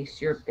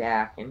release your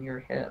back and your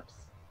hips.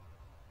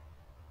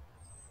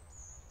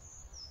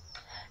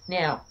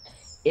 Now,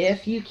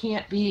 if you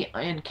can't be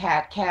in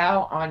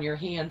cat-cow on your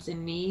hands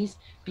and knees,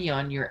 be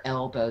on your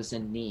elbows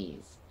and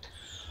knees.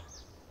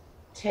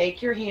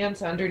 Take your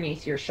hands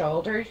underneath your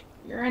shoulders.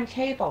 You're in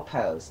table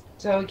pose.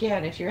 So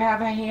again, if you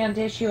have a hand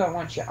issue, I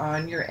want you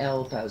on your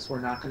elbows. We're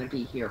not going to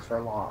be here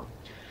for long.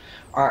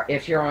 Or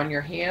if you're on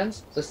your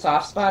hands, the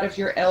soft spot of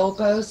your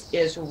elbows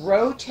is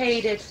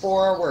rotated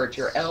forward.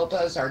 Your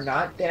elbows are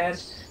not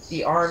bent.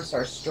 The arms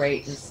are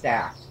straight and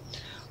stacked.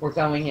 We're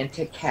going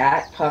into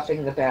cat,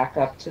 puffing the back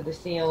up to the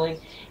ceiling,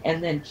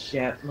 and then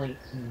gently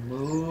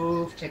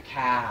move to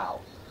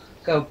cow.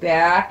 Go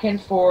back and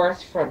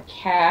forth from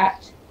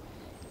cat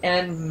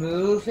and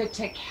move it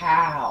to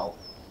cow.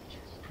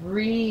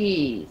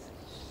 Breathe,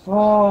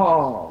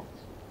 fall.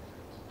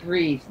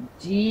 Breathe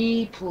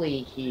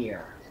deeply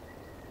here.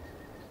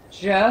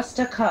 Just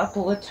a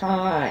couple of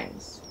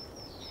times.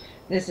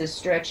 This is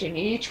stretching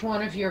each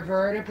one of your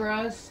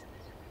vertebrae.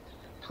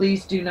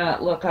 Please do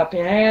not look up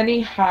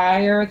any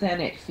higher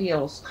than it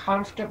feels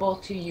comfortable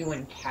to you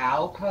in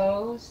cow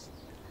pose.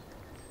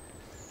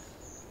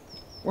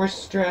 We're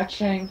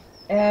stretching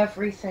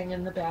everything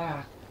in the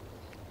back.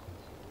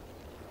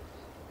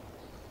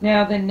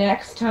 Now the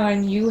next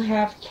time you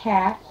have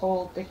cat,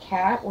 hold the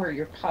cat where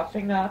you're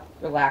puffing up,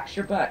 relax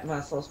your butt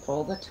muscles,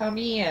 pull the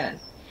tummy in,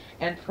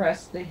 and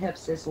press the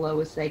hips as low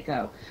as they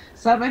go.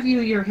 Some of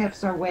you, your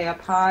hips are way up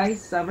high.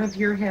 Some of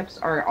your hips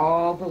are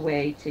all the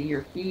way to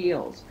your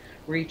heels.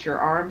 Reach your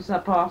arms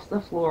up off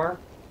the floor.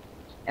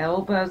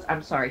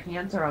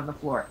 Hands are on the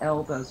floor.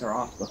 Elbows are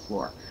off the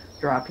floor.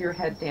 Drop your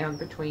head down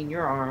between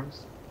your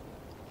arms.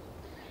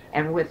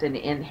 And with an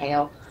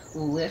inhale,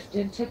 lift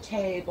into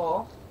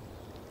table.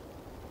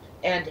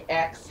 And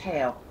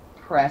exhale,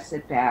 press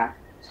it back.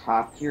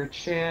 Tuck your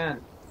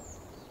chin.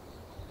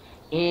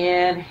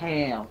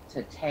 Inhale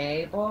to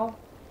table.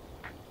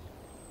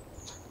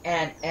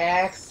 And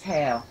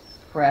exhale,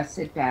 press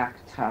it back.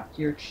 Tuck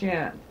your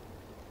chin.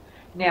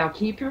 Now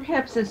keep your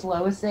hips as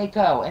low as they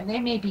go, and they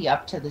may be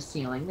up to the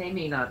ceiling. They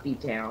may not be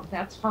down.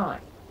 That's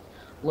fine.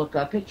 Look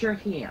up at your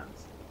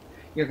hands.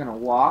 You're going to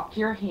walk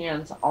your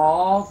hands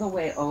all the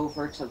way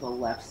over to the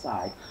left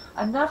side,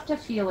 enough to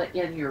feel it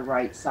in your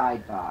right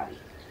side body.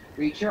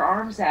 Reach your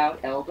arms out,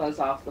 elbows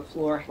off the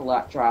floor,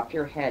 drop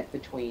your head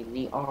between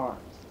the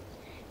arms.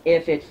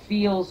 If it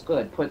feels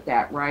good, put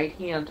that right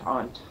hand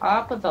on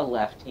top of the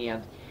left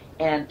hand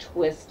and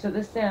twist to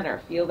the center.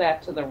 Feel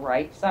that to the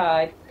right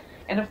side.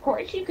 And of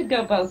course, you could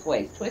go both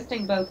ways.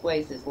 Twisting both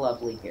ways is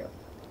lovely here.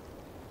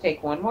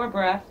 Take one more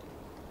breath.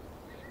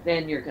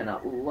 Then you're going to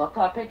look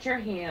up at your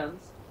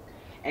hands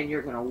and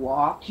you're going to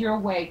walk your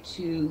way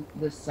to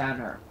the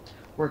center.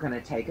 We're going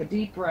to take a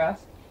deep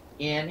breath.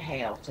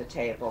 Inhale to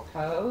table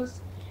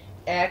pose.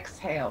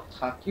 Exhale,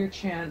 tuck your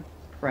chin.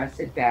 press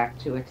it back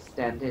to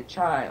extended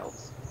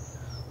child's.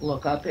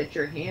 Look up at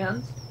your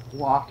hands.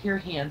 Walk your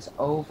hands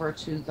over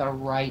to the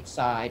right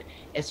side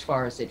as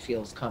far as it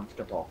feels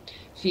comfortable.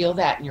 Feel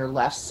that in your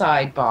left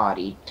side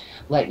body.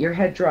 Let your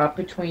head drop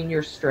between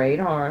your straight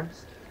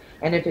arms.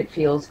 And if it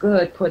feels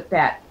good, put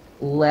that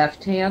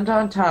left hand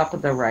on top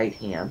of the right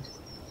hand.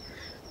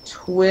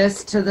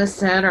 Twist to the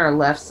center,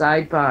 left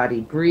side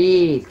body.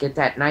 Breathe. Get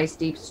that nice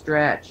deep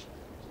stretch.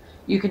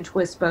 You can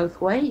twist both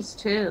ways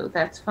too.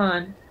 That's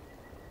fun.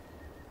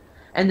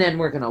 And then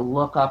we're going to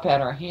look up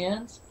at our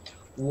hands.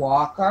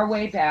 Walk our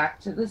way back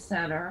to the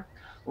center.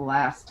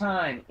 Last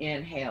time,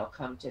 inhale,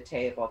 come to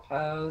table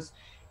pose,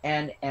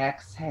 and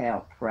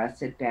exhale,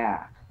 press it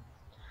back.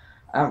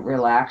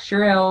 Relax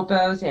your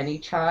elbows, any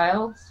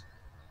child's,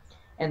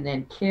 and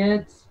then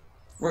kids,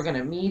 we're going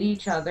to meet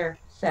each other,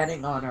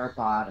 setting on our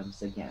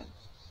bottoms again.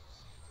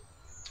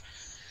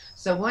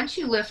 So once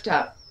you lift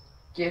up,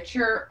 get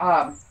your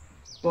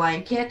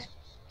blanket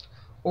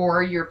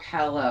or your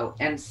pillow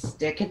and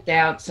stick it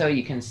down so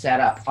you can set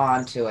up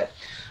onto it.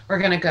 We're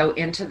going to go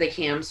into the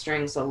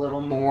hamstrings a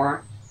little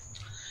more.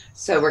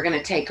 So we're going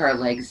to take our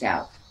legs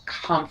out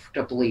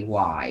comfortably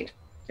wide,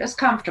 just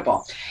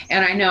comfortable.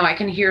 And I know I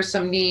can hear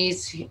some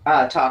knees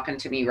talking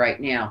to me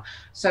right now.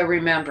 So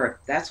remember,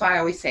 that's why I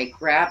always say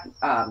grab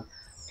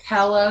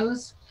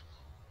pillows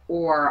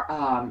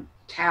or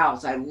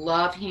towels. I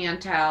love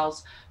hand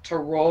towels to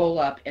roll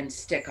up and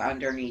stick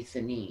underneath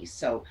the knees.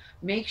 So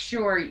make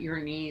sure your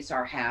knees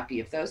are happy.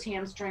 If those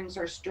hamstrings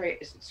are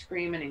straight,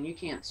 screaming and you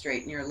can't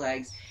straighten your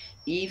legs,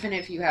 even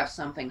if you have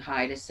something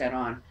high to sit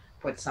on,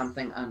 put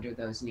something under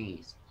those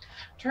knees.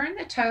 Turn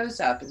the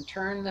toes up and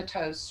turn the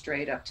toes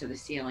straight up to the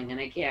ceiling.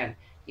 And again,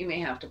 you may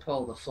have to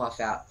pull the fluff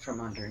out from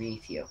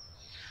underneath you.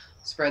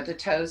 Spread the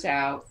toes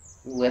out,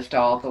 lift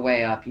all the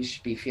way up. You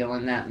should be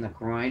feeling that in the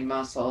groin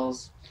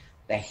muscles,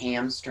 the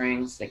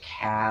hamstrings, the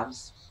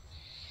calves.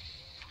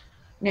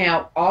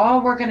 Now,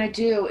 all we're going to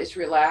do is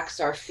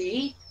relax our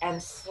feet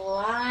and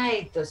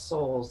slide the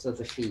soles of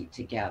the feet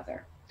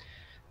together.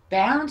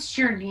 Bounce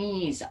your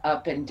knees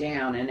up and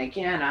down. And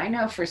again, I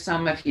know for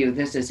some of you,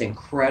 this is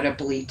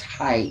incredibly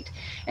tight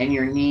and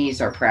your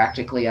knees are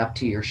practically up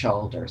to your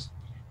shoulders.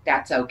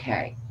 That's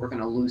okay. We're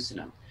going to loosen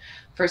them.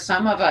 For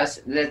some of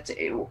us,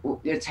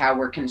 it's how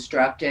we're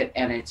constructed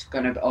and it's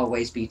going to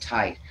always be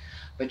tight.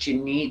 But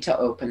you need to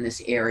open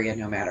this area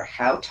no matter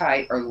how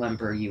tight or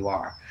limber you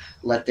are.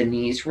 Let the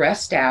knees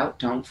rest out.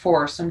 Don't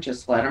force them.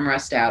 Just let them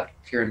rest out.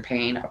 If you're in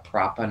pain, a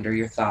prop under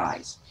your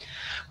thighs.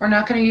 We're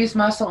not going to use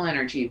muscle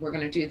energy. We're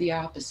going to do the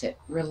opposite.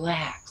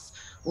 Relax.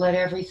 Let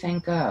everything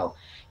go.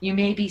 You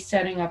may be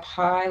setting up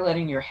high,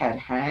 letting your head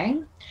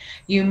hang.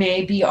 You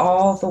may be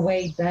all the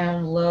way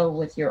down low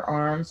with your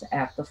arms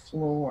at the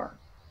floor.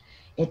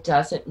 It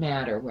doesn't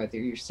matter whether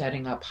you're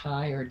setting up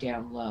high or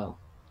down low.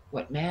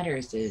 What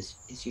matters is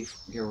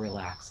you're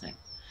relaxing.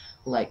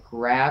 Let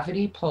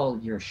gravity pull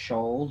your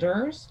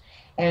shoulders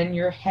and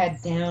your head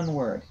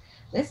downward.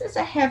 This is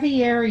a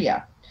heavy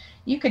area.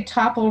 You could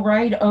topple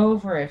right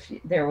over if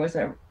there was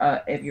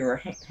if you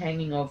were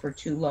hanging over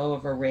too low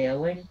of a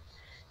railing.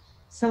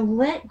 So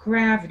let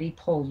gravity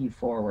pull you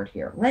forward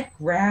here. Let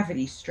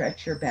gravity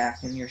stretch your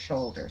back and your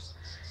shoulders.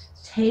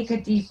 Take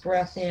a deep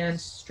breath in,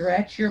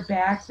 stretch your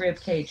back rib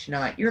cage,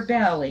 not your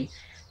belly.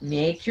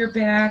 Make your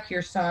back,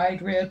 your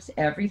side ribs,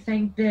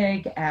 everything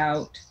big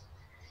out.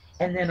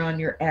 And then on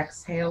your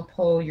exhale,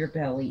 pull your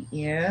belly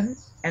in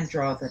and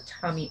draw the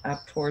tummy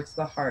up towards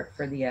the heart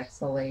for the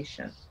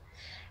exhalation.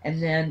 And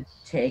then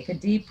take a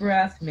deep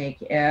breath,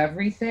 make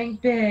everything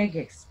big,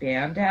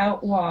 expand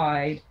out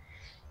wide.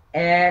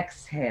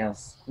 Exhale,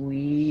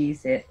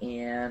 squeeze it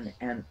in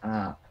and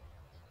up.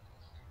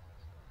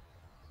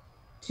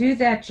 Do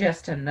that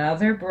just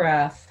another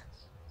breath.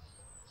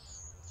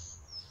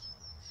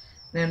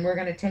 Then we're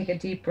going to take a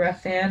deep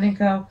breath in and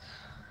go,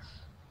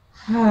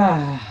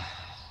 ah.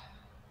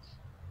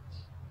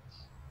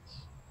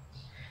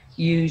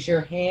 Use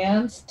your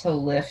hands to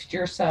lift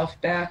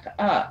yourself back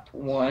up.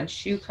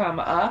 Once you come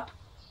up,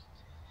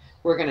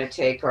 we're going to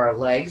take our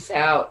legs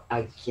out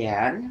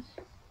again.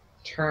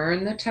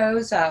 Turn the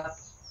toes up.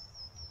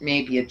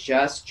 Maybe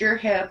adjust your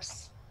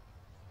hips.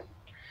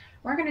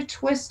 We're going to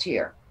twist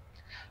here.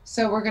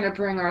 So we're going to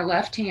bring our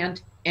left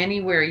hand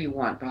anywhere you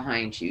want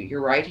behind you.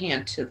 Your right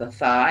hand to the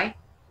thigh.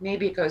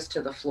 Maybe it goes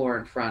to the floor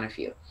in front of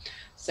you.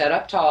 Set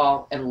up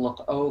tall and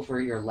look over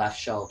your left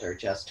shoulder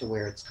just to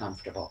where it's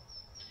comfortable.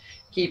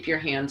 Keep your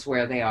hands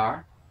where they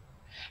are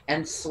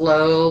and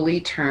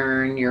slowly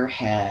turn your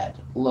head.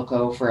 Look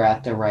over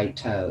at the right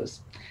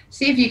toes.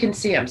 See if you can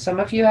see them. Some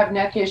of you have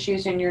neck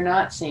issues and you're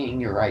not seeing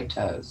your right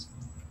toes.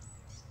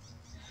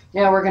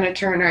 Now we're going to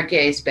turn our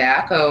gaze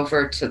back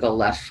over to the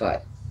left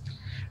foot.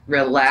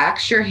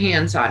 Relax your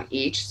hands on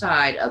each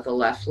side of the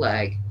left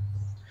leg.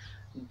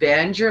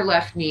 Bend your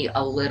left knee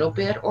a little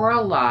bit or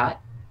a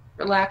lot.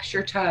 Relax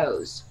your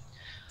toes.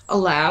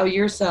 Allow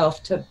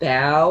yourself to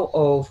bow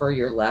over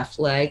your left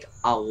leg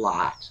a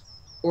lot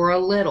or a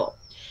little.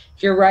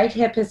 If your right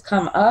hip has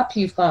come up,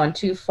 you've gone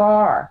too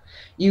far.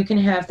 You can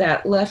have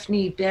that left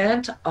knee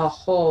bent a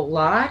whole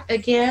lot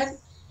again,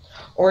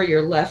 Or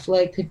your left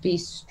leg could be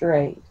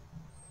straight.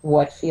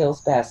 What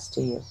feels best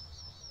to you?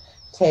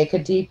 Take a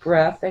deep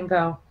breath and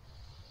go.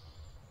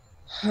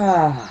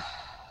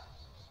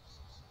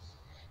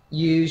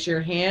 Use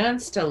your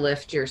hands to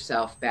lift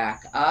yourself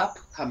back up.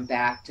 Come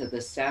back to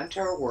the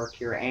center. Work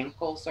your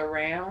ankles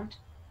around.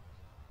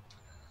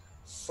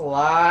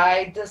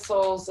 Slide the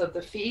soles of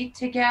the feet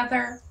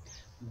together.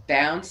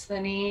 Bounce the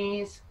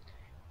knees.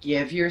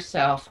 Give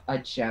yourself a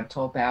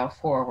gentle bow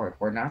forward.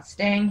 We're not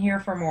staying here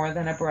for more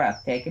than a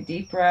breath. Take a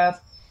deep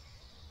breath.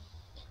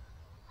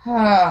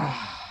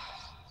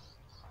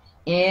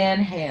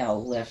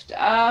 Inhale, lift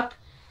up,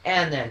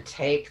 and then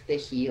take the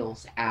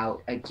heels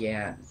out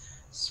again.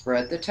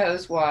 Spread the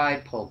toes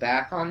wide, pull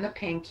back on the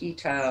pinky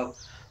toe.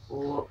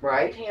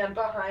 Right hand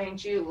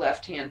behind you,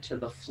 left hand to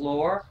the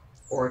floor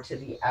or to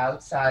the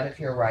outside of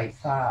your right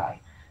thigh.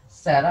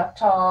 Set up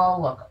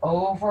tall, look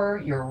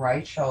over your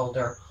right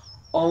shoulder,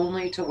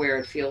 only to where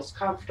it feels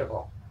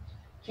comfortable.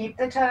 Keep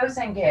the toes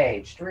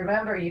engaged.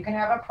 Remember, you can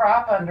have a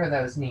prop under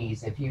those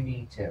knees if you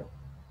need to.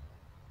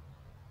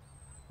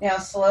 Now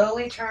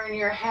slowly turn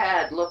your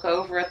head, look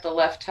over at the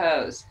left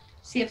toes.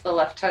 See if the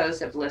left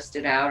toes have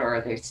listed out or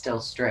are they still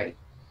straight.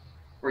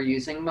 We're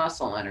using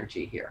muscle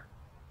energy here.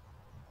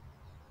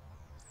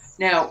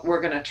 Now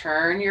we're going to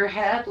turn your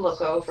head,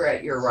 look over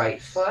at your right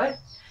foot.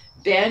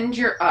 Bend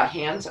your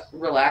hands,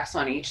 relax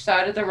on each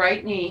side of the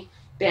right knee.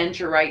 Bend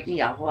your right knee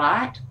a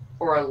lot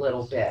or a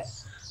little bit.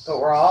 But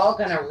we're all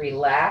going to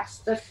relax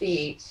the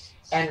feet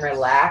and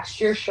relax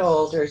your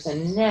shoulders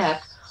and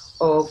neck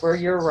over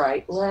your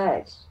right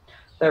leg.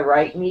 The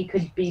right knee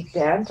could be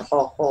bent a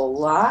whole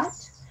lot,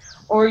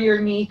 or your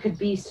knee could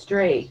be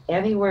straight.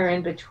 Anywhere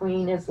in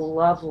between is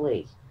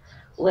lovely.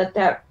 Let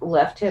that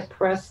left hip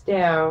press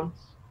down.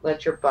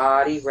 Let your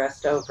body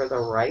rest over the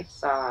right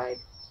side.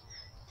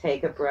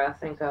 Take a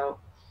breath and go.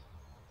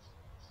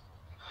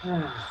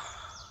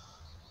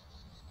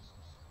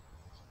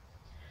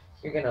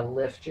 You're going to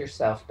lift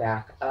yourself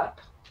back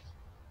up.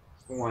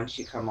 Once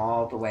you come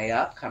all the way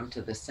up, come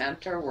to the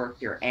center,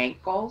 work your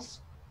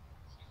ankles.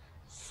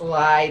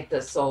 Slide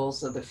the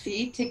soles of the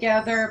feet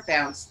together,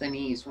 bounce the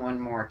knees one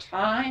more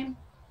time.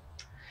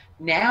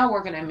 Now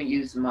we're going to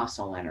use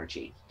muscle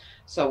energy.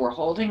 So we're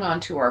holding on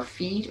to our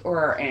feet or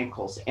our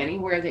ankles,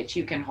 anywhere that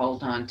you can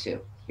hold on to.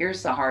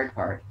 Here's the hard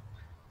part.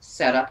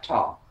 Set up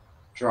tall.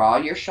 Draw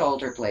your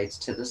shoulder blades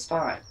to the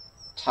spine.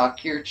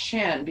 Tuck your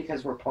chin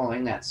because we're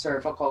pulling that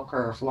cervical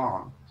curve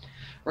long.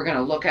 We're going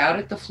to look out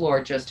at the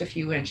floor just a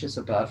few inches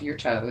above your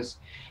toes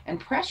and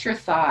press your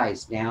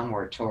thighs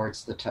downward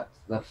towards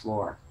the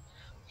floor.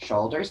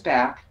 Shoulders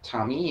back,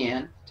 tummy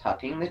in,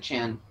 tucking the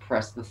chin,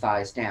 press the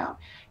thighs down.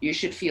 You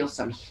should feel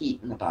some heat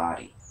in the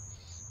body.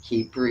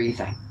 Keep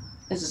breathing.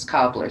 This is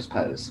cobbler's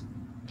pose.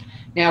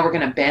 Now we're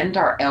going to bend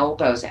our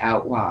elbows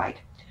out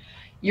wide.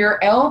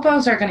 Your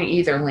elbows are going to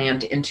either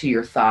land into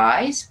your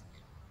thighs,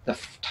 the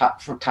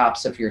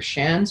tops of your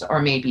shins,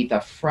 or maybe the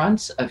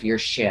fronts of your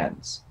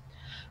shins.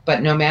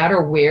 But no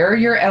matter where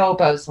your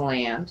elbows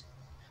land,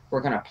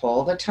 we're going to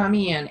pull the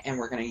tummy in and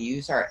we're going to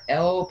use our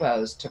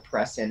elbows to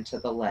press into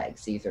the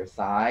legs, either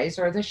thighs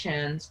or the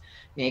shins.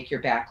 Make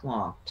your back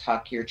long.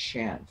 Tuck your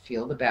chin.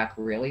 Feel the back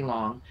really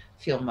long.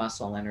 Feel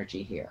muscle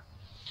energy here.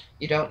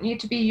 You don't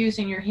need to be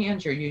using your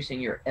hands. You're using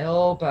your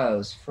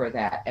elbows for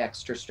that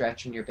extra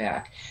stretch in your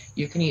back.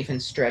 You can even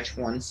stretch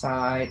one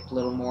side a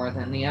little more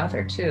than the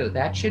other too.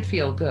 That should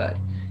feel good.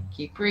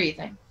 Keep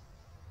breathing.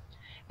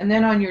 And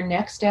then on your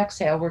next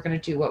exhale, we're going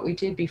to do what we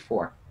did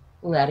before.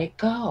 Let it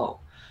go.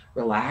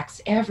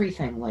 Relax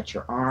everything. Let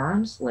your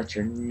arms, let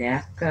your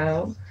neck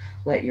go.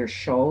 Let your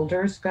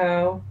shoulders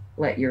go.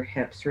 Let your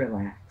hips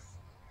relax.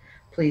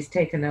 Please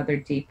take another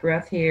deep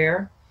breath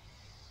here.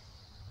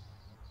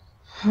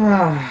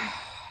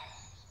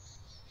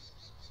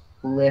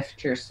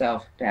 Lift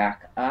yourself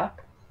back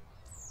up.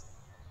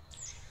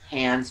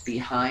 Hands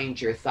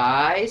behind your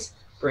thighs.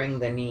 Bring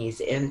the knees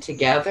in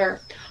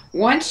together.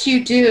 Once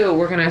you do,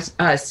 we're going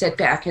to sit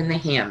back in the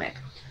hammock.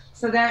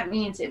 So that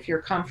means if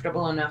you're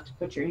comfortable enough to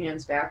put your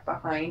hands back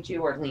behind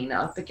you or lean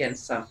up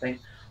against something,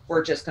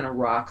 we're just going to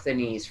rock the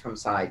knees from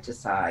side to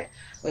side.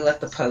 We let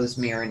the pose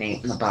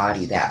marinate in the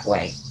body that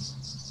way.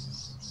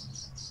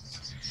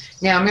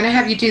 Now I'm going to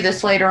have you do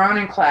this later on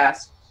in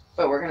class,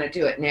 but we're going to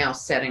do it now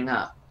setting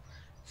up.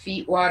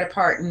 Feet wide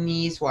apart,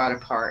 knees wide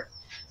apart.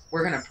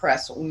 We're going to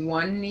press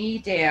one knee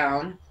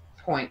down,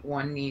 point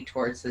one knee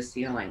towards the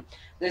ceiling.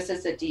 This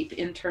is a deep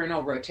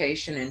internal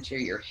rotation into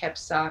your hip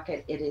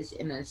socket. It is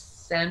an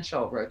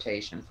essential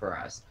rotation for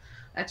us.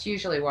 That's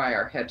usually why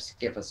our hips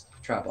give us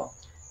trouble.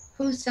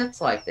 Who sits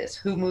like this?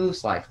 Who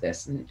moves like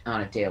this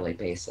on a daily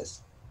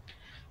basis?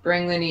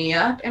 Bring the knee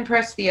up and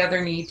press the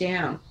other knee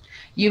down.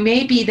 You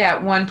may be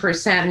that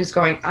 1% who's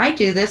going, I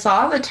do this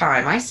all the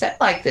time. I sit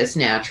like this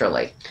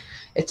naturally.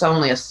 It's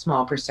only a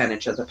small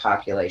percentage of the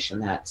population.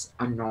 That's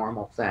a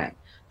normal thing.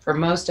 For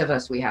most of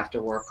us, we have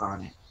to work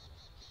on it.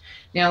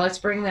 Now let's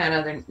bring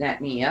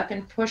that knee up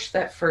and push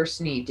that first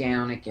knee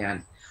down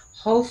again.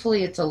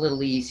 Hopefully it's a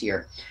little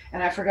easier.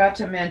 And I forgot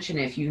to mention,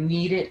 if you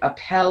needed a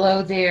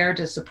pillow there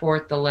to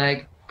support the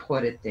leg,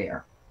 put it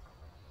there.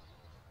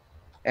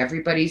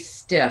 Everybody's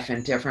stiff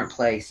in different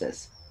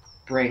places.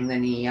 Bring the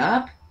knee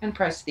up and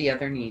press the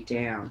other knee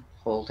down.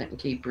 Hold it and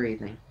keep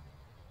breathing.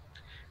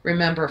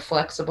 Remember,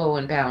 flexible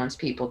and balanced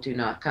people do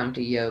not come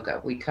to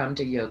yoga. We come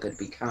to yoga to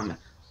become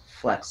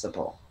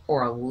flexible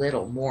or a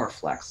little more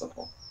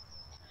flexible.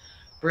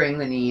 Bring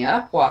the knee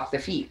up, walk the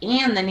feet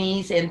and the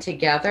knees in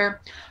together.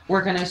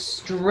 We're going to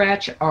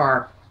stretch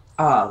our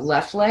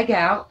left leg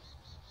out,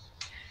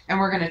 and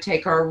we're going to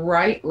take our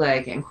right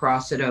leg and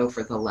cross it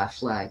over the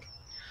left leg.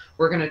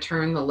 We're going to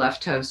turn the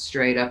left toe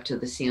straight up to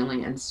the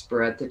ceiling and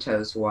spread the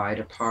toes wide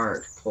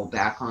apart. Pull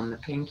back on the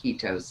pinky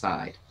toe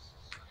side.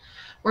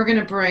 We're going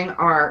to bring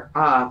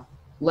our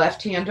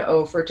left hand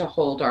over to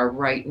hold our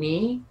right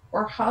knee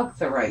or hug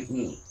the right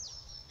knee.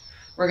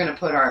 We're going to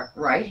put our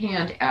right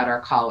hand at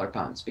our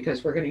collarbones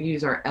because we're going to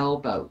use our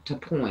elbow to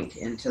point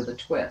into the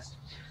twist.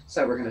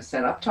 So we're going to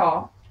sit up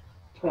tall,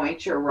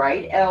 point your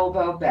right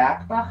elbow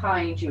back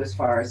behind you as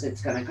far as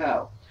it's going to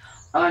go.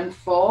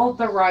 Unfold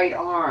the right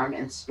arm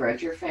and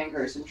spread your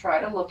fingers and try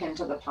to look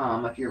into the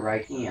palm of your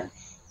right hand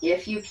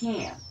if you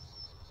can.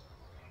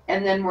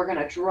 And then we're going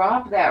to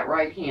drop that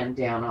right hand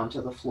down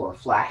onto the floor,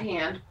 flat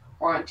hand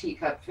or on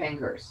teacup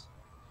fingers.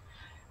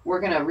 We're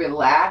going to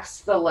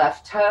relax the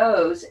left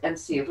toes and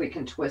see if we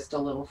can twist a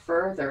little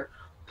further,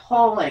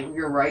 pulling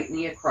your right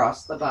knee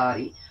across the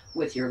body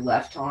with your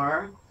left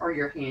arm or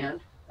your hand,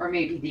 or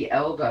maybe the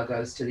elbow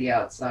goes to the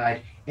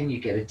outside and you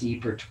get a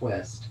deeper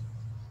twist.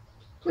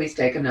 Please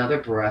take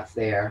another breath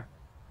there.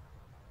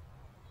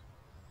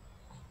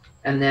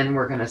 And then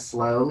we're going to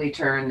slowly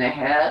turn the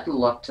head,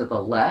 look to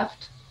the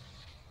left,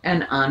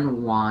 and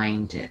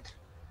unwind it.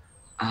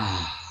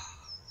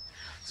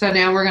 So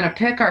now we're going to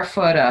pick our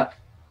foot up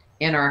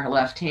in our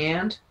left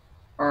hand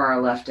or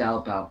our left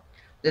elbow.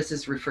 This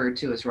is referred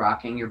to as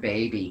rocking your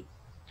baby.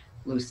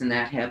 Loosen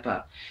that hip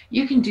up.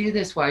 You can do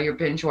this while you're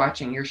binge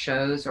watching your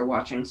shows or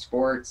watching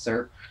sports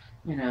or,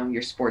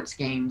 your sports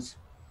games.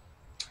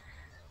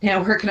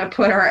 Now we're going to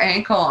put our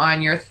ankle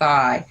on your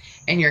thigh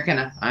and you're going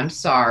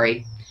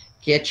to,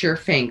 get your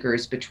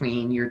fingers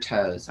between your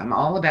toes. I'm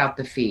all about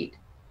the feet.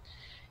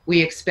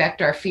 We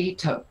expect our feet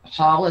to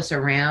haul us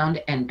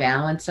around and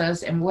balance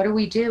us. And what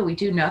do? We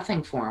do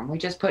nothing for them. We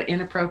just put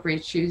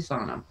inappropriate shoes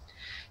on them.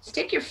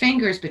 Stick your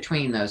fingers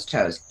between those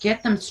toes.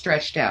 Get them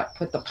stretched out.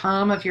 Put the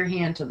palm of your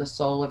hand to the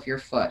sole of your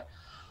foot.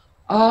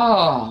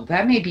 Oh,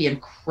 that may be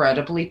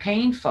incredibly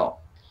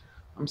painful.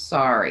 I'm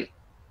sorry.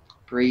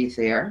 Breathe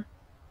there.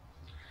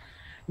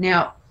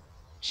 Now,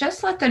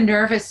 just let the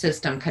nervous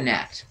system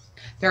connect.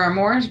 There are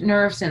more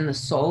nerves in the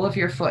sole of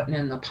your foot and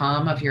in the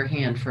palm of your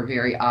hand for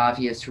very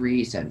obvious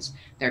reasons.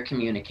 They're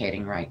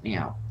communicating right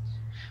now.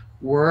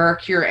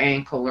 Work your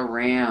ankle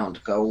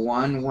around. Go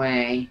one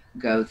way,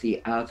 go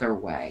the other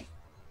way.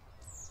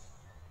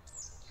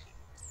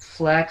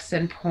 Flex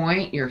and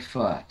point your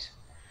foot.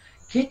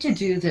 Get to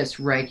do this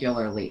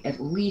regularly, at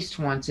least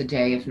once a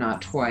day, if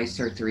not twice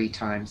or 3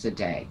 times a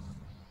day.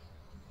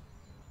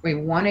 We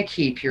want to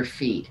keep your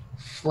feet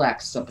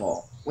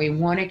flexible. We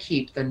want to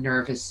keep the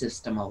nervous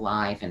system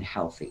alive and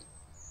healthy.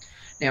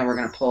 Now we're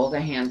going to pull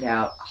the hand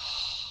out,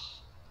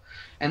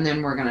 and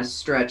then we're going to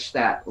stretch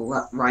that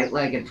right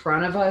leg in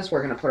front of us.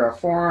 We're going to put our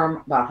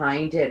forearm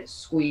behind it,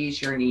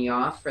 squeeze your knee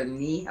off for the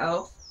knee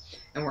health,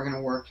 and we're going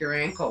to work your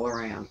ankle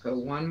around. Go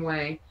one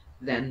way,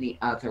 then the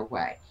other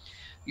way.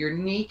 Your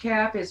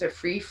kneecap is a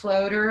free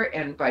floater,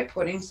 and by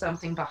putting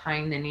something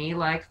behind the knee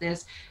like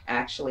this,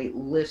 actually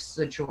lifts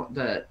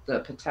the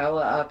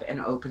patella up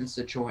and opens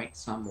the joint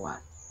somewhat.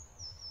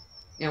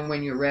 And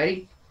when you're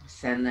ready,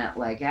 send that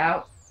leg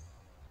out,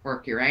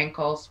 work your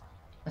ankles.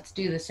 Let's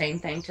do the same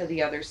thing to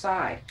the other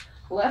side.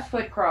 Left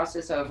foot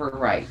crosses over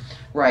right.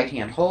 Right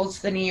hand holds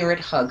the knee or it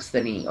hugs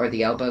the knee, or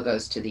the elbow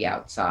goes to the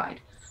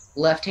outside.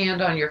 Left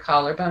hand on your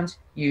collarbones,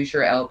 use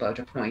your elbow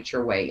to point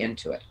your way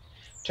into it.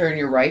 Turn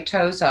your right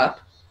toes up,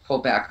 pull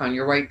back on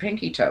your right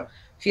pinky toe.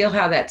 Feel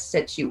how that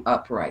sits you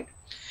upright.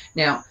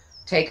 Now,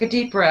 take a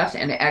deep breath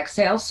and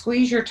exhale,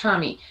 squeeze your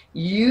tummy.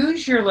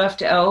 Use your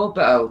left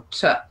elbow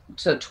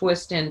to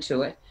twist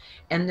into it,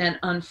 and then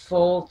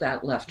unfold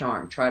that left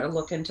arm. Try to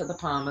look into the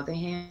palm of the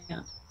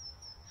hand.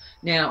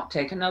 Now,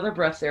 take another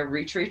breath there,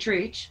 reach, reach,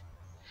 reach.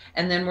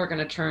 And then we're going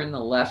to turn the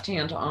left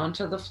hand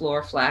onto the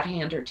floor, flat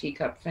hand or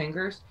teacup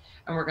fingers,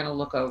 and we're going to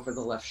look over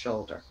the left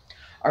shoulder.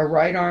 Our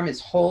right arm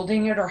is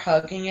holding it or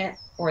hugging it,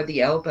 or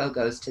the elbow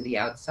goes to the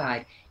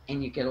outside,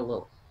 and you get a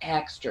little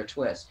extra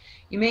twist.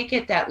 You may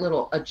get that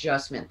little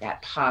adjustment,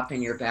 that pop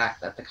in your back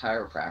that the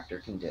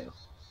chiropractor can do.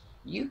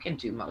 You can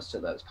do most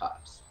of those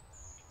pops.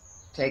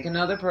 Take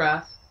another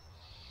breath.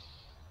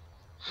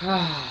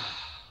 And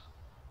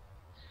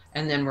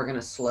then we're going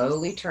to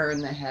slowly turn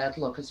the head,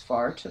 look as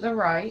far to the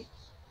right.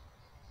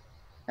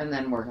 And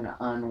then we're going to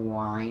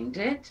unwind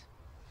it.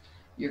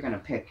 You're going to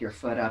pick your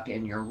foot up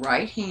in your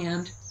right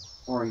hand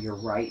or your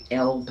right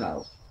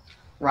elbow.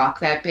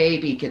 Rock that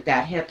baby, get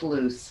that hip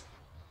loose.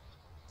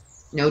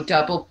 No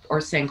double or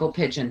single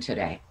pigeon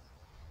today.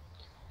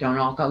 Don't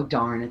all go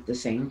darn at the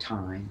same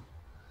time.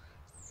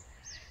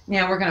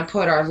 Now we're going to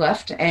put our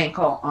left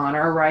ankle on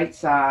our right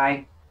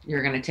side.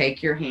 You're going to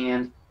take your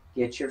hand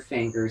Get your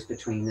fingers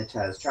between the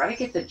toes. Try to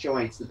get the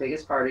joints, the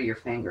biggest part of your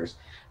fingers,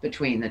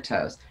 between the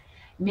toes.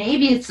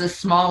 Maybe it's the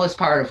smallest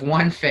part of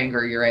one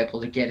finger you're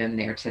able to get in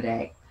there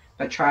today,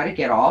 but try to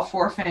get all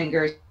 4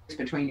 fingers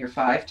between your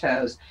 5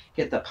 toes.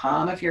 Get the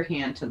palm of your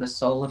hand to the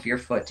sole of your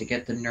foot to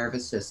get the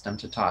nervous system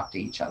to talk to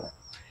each other.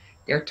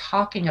 They're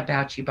talking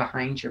about you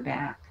behind your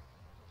back.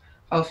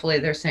 Hopefully,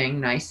 they're saying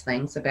nice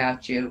things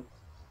about you.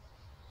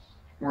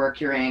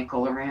 Work your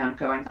ankle around,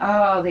 going,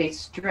 oh, they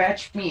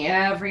stretch me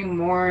every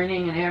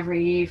morning and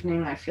every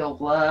evening. I feel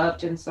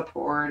loved and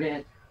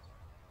supported.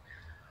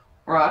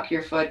 Rock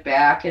your foot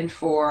back and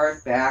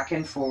forth,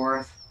 and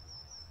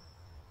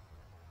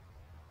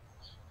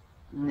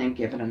then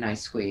give it a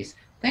nice squeeze.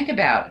 Think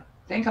about it.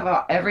 Think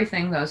about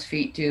everything those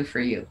feet do for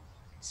you.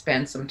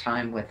 Spend some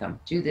time with them.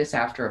 Do this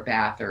after a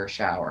bath or a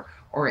shower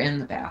or in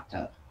the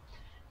bathtub.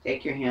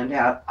 Take your hand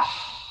out.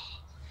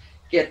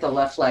 Get the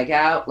left leg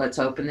out. Let's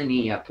open the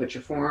knee up. Put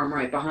your forearm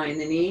right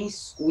behind the knee.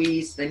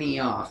 Squeeze the knee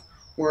off.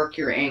 Work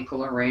your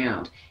ankle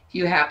around. If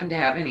you happen to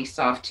have any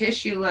soft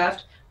tissue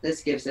left,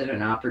 this gives it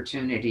an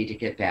opportunity to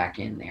get back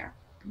in there.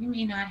 You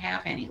may not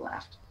have any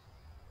left.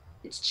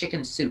 It's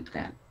chicken soup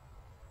then.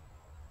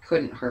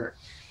 Couldn't hurt.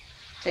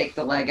 Take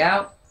the leg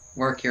out.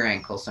 Work your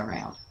ankles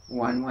around.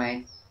 One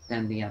way,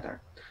 then the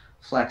other.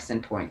 Flex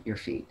and point your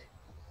feet.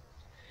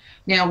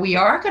 Now we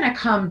are going to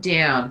come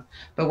down,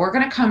 but we're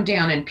going to come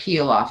down and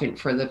peel off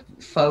for the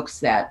folks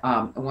that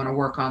want to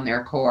work on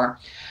their core.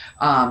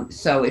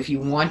 So if you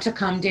want to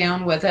come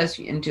down with us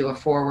and do a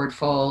forward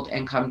fold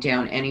and come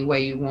down any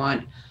way you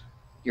want,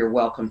 you're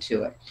welcome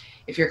to it.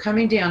 If you're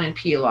coming down and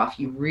peel off,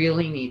 you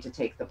really need to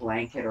take the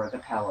blanket or the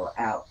pillow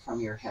out from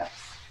your hips.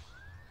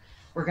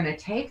 We're going to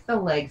take the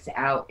legs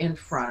out in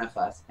front of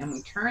us, and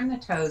we turn the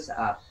toes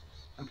up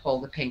and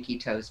pull the pinky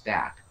toes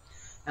back.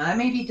 Now that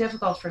may be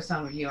difficult for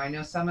some of you. I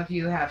know some of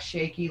you have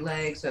shaky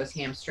legs. Those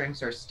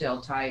hamstrings are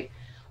still tight.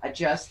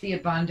 Adjust the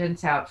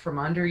abundance out from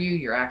under you.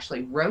 You're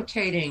actually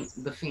rotating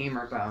the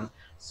femur bone,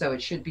 so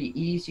it should be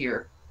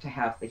easier to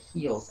have the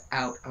heels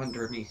out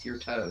underneath your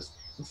toes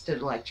instead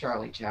of like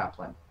Charlie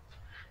Chaplin.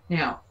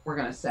 Now, we're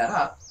going to set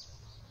up.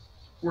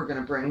 We're going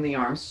to bring the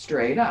arms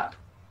straight up.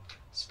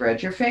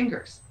 Spread your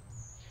fingers.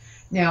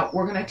 Now,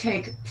 we're going to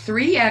take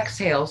 3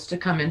 exhales to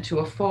come into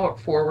a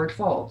forward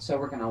fold. So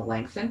we're going to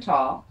lengthen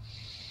tall.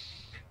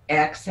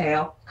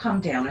 Exhale,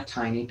 come down a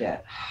tiny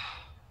bit.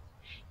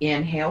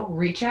 Inhale,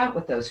 reach out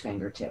with those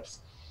fingertips.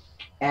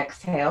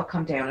 Exhale,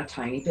 come down a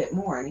tiny bit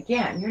more. And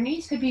again, your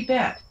knees could be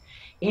bent.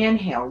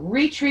 Inhale,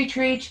 reach, reach,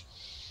 reach.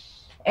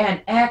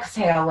 And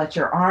exhale, let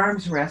your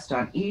arms rest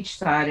on each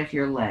side of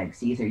your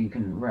legs. Either you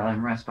can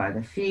rest by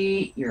the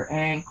feet, your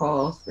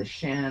ankles, the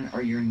shin,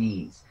 or your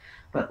knees.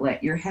 But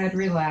let your head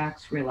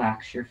relax,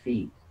 relax your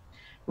feet.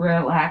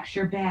 Relax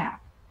your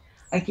back.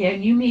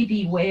 Again, you may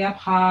be way up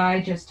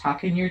high, just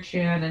tucking your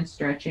chin and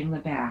stretching the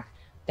back.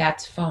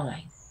 That's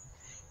fine.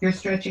 You're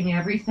stretching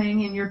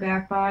everything in your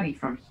back body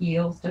from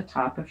heels to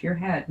top of your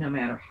head, no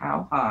matter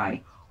how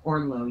high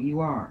or low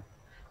you are.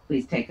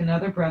 Please take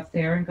another breath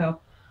there and go,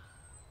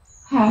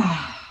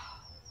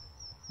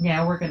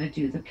 Now we're going to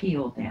do the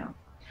peel down.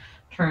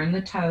 Turn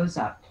the toes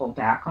up, pull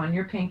back on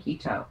your pinky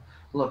toe.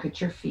 Look at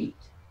your feet.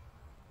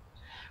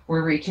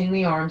 We're reaching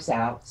the arms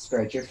out,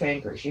 spread your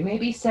fingers. You may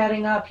be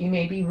setting up, you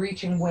may be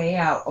reaching way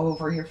out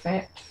over your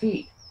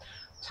feet.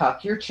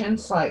 Tuck your chin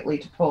slightly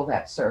to pull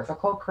that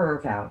cervical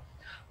curve out.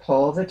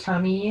 Pull the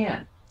tummy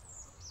in.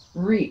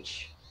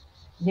 Reach.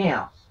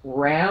 Now,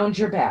 round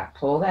your back.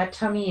 Pull that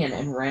tummy in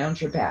and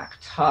round your back.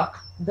 Tuck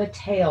the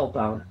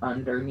tailbone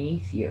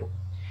underneath you.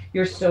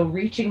 You're still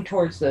reaching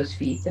towards those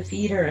feet. The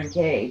feet are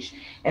engaged,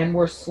 and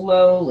we're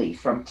slowly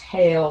from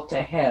tail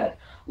to head,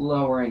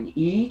 lowering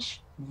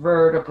each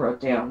vertebra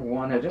down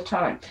one at a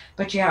time.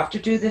 But you have to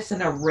do this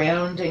in a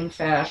rounding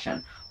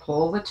fashion.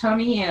 Pull the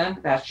tummy in.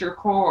 That's your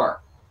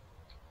core.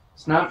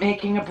 It's not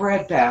making a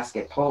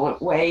breadbasket. Pull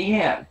it way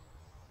in.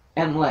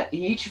 And let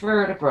each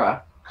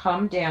vertebra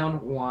come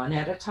down one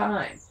at a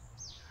time.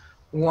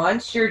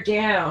 Once you're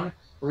down,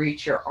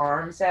 reach your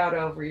arms out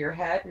over your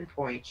head and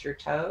point your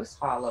toes,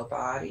 hollow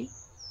body.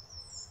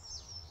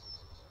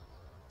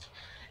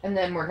 And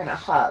then we're going to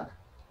hug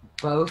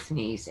both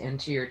knees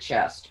into your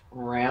chest.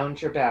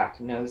 Round your back,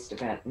 nose to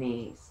bent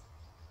knees.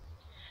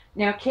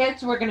 Now,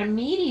 kids, we're going to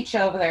meet each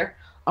other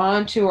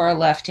onto our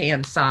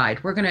left-hand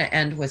side. We're going to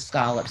end with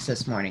scallops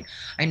this morning.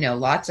 I know,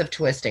 lots of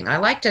twisting. I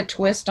like to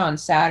twist on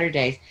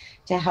Saturdays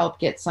to help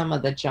get some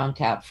of the junk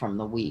out from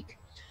the week.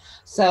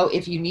 So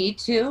if you need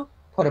to,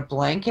 put a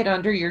blanket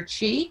under your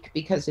cheek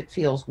because it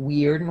feels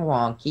weird and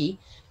wonky.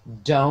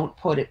 Don't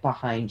put it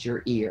behind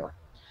your ear.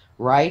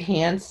 Right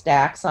hand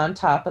stacks on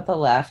top of the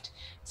left.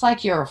 It's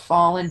like you're a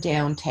fallen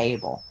down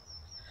table.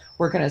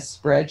 We're going to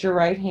spread your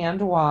right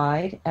hand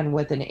wide, and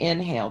with an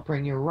inhale,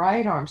 bring your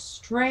right arm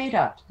straight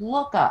up.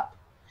 Look up.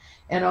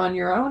 And on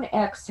your own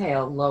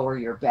exhale, lower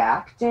your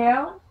back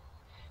down.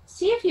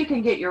 See if you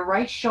can get your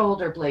right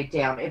shoulder blade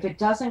down. If it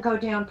doesn't go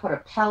down, put a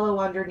pillow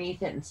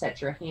underneath it and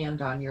set your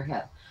hand on your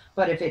hip.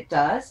 But if it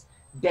does,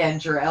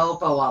 bend your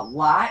elbow a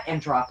lot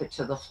and drop it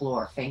to the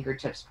floor,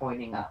 fingertips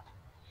pointing up.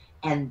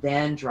 and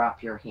then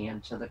drop your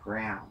hand to the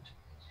ground.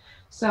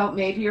 So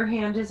maybe your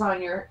hand is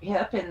on your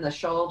hip and the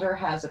shoulder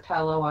has a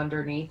pillow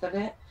underneath of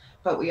it,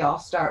 but we all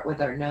start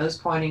with our nose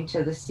pointing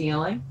to the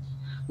ceiling.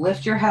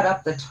 Lift your head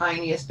up the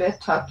tiniest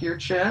bit, tuck your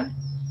chin,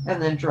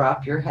 and then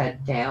drop your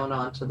head down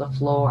onto the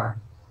floor.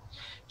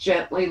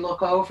 Gently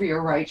look over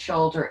your right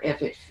shoulder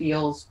if it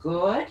feels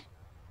good.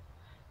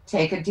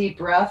 Take a deep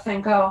breath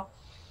and go,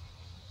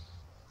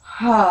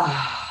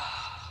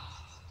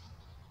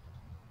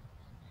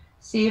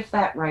 see if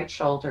that right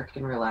shoulder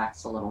can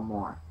relax a little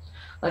more.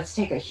 Let's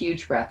take a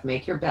huge breath.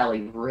 Make your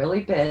belly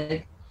really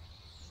big.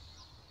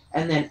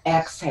 And then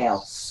exhale.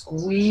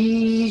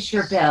 Squeeze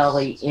your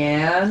belly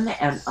in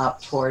and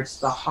up towards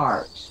the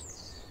heart.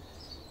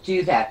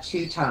 Do that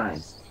 2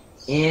 times.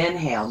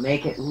 Inhale.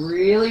 Make it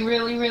really,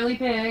 really, really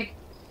big.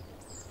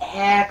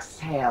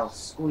 Exhale.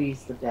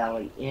 Squeeze the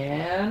belly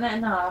in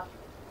and up.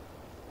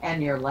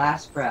 And your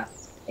last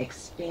breath.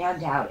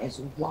 Expand out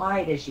as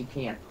wide as you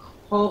can.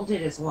 Hold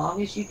it as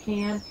long as you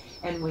can.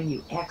 And when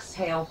you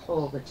exhale,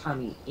 pull the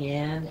tummy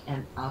in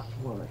and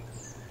upward.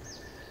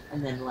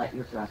 And then let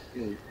your breath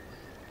be.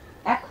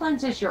 That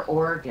cleanses your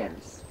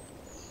organs.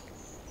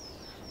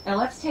 Now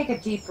let's take a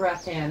deep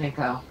breath in and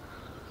go.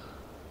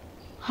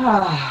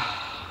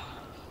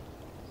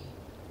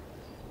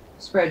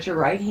 Spread your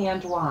right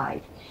hand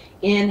wide.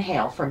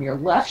 Inhale from your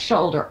left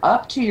shoulder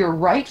up to your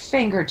right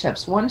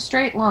fingertips, one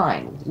straight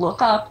line.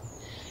 Look up.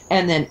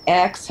 And then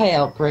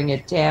exhale, bring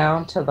it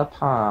down to the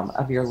palm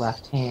of your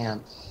left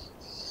hand.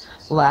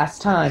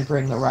 Last time,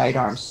 bring the right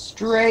arm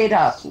straight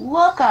up.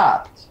 Look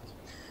up.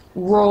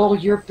 Roll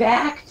your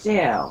back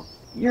down,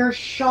 your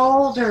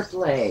shoulder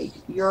blade,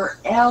 your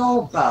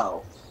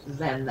elbow,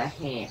 then the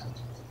hand.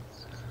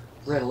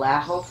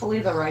 Relax. Hopefully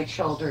the right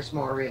shoulder's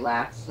more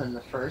relaxed than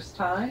the first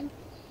time.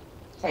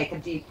 Take a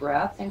deep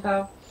breath and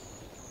go.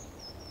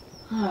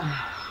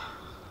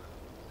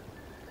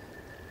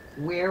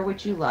 Where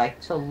would you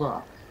like to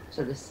look?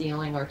 To the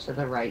ceiling or to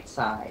the right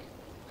side?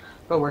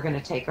 But we're going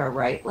to take our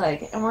right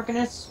leg and we're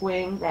going to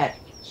swing that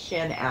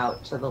shin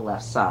out to the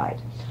left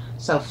side.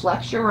 So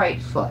flex your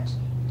right foot.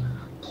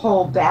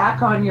 Pull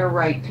back on your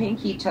right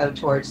pinky toe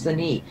towards the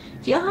knee.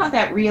 Feel how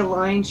that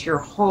realigns your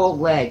whole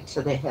leg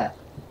to the hip.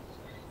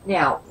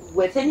 Now,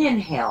 with an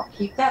inhale,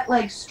 keep that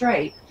leg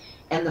straight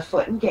and the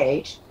foot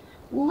engaged.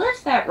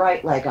 Lift that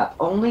right leg up,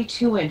 only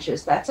 2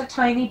 inches. That's a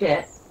tiny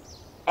bit.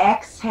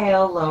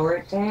 Exhale, lower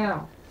it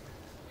down.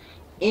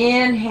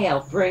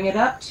 Inhale, bring it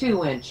up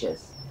 2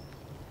 inches.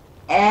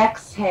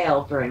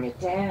 Exhale, bring it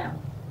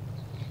down.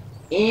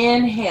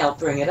 Inhale,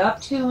 bring it up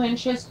 2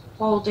 inches.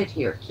 Hold it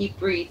here. Keep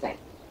breathing.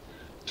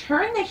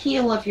 Turn the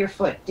heel of your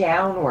foot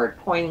downward,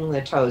 pointing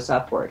the toes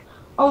upward.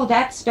 Oh,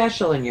 that's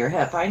special in your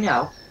hip, I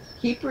know.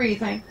 Keep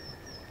breathing.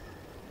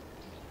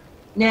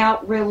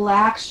 Now,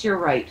 relax your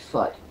right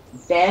foot.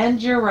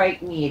 Bend your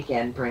right knee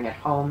again. Bring it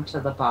home to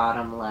the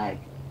bottom leg.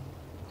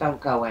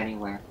 Don't go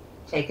anywhere.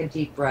 Take a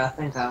deep breath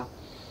and go.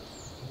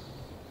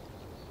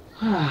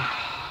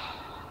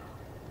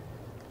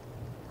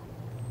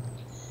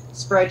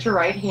 Spread your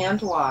right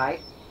hand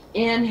wide.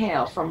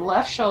 Inhale from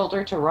left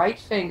shoulder to right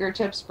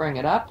fingertips. Bring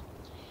it up.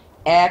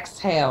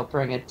 Exhale,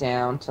 bring it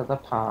down to the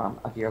palm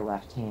of your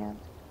left hand.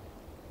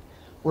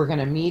 We're going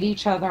to meet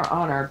each other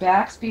on our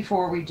backs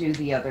before we do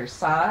the other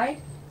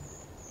side.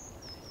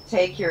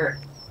 Take your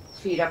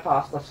feet up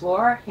off the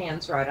floor,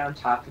 hands right on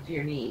top of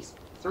your knees.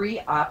 3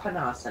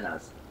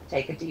 apanasanas.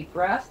 Take a deep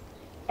breath.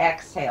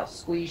 Exhale,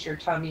 squeeze your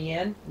tummy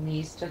in,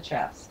 knees to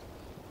chest.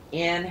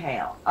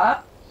 Inhale,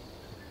 up.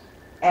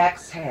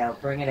 Exhale,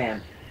 bring it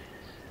in.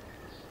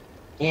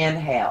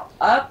 Inhale,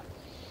 up.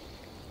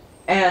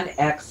 And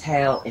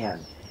exhale in.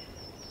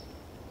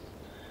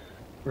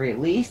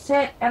 Release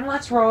it, and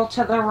let's roll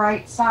to the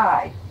right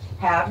side.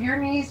 Have your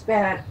knees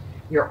bent,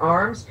 your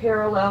arms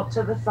parallel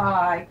to the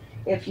thigh.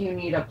 If you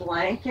need a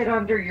blanket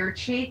under your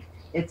cheek,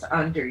 it's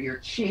under your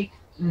cheek,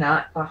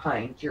 not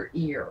behind your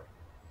ear.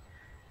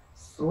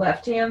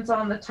 Left hand's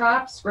on the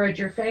top, spread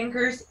your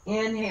fingers.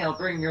 Inhale,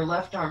 bring your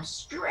left arm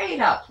straight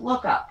up,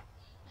 look up.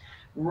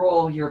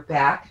 Roll your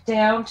back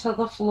down to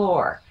the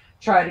floor.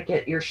 Try to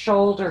get your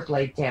shoulder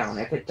blade down.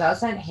 If it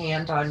doesn't,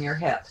 hand on your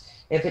hip.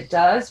 If it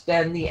does,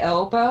 bend the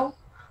elbow.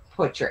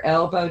 Put your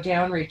elbow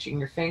down, reaching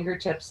your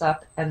fingertips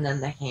up, and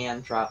then the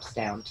hand drops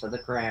down to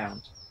the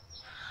ground.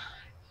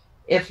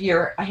 If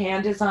your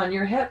hand is on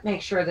your hip,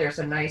 make sure there's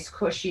a nice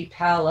cushy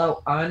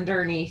pillow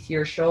underneath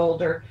your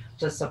shoulder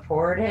to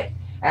support it.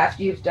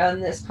 After you've done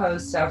this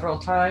pose several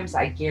times,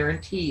 I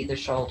guarantee the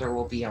shoulder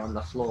will be on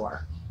the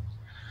floor.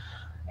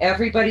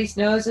 Everybody's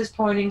nose is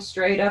pointing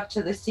straight up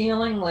to the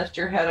ceiling. Lift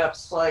your head up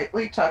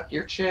slightly, tuck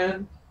your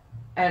chin,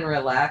 and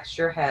relax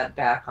your head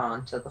back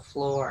onto the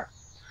floor.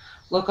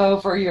 Look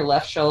over your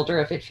left shoulder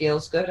if it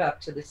feels good, up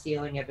to the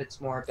ceiling if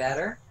it's more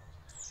better.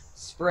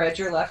 Spread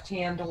your left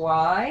hand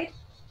wide.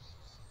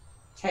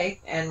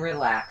 Take and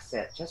relax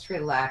it. Just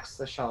relax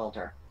the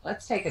shoulder.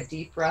 Let's take a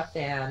deep breath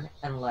in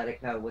and let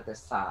it go with a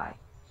sigh.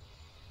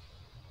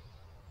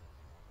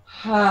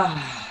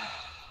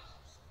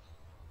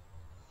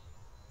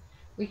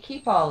 We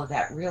keep all of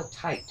that real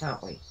tight,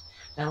 don't we?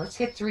 Now let's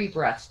get 3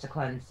 breaths to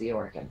cleanse the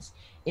organs.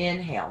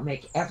 Inhale,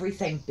 make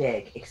everything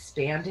big,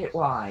 expand it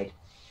wide.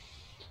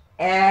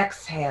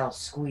 Exhale,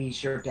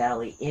 squeeze your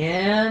belly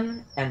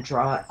in and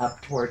draw it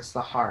up towards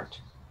the heart.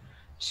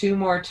 2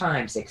 more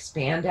times,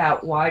 expand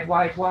out wide,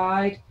 wide,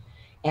 wide.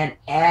 And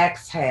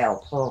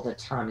exhale, pull the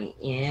tummy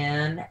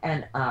in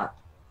and up.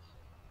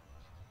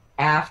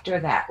 After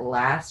that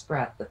last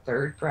breath, the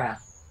 3rd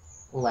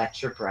breath,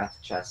 let your breath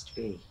just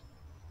be.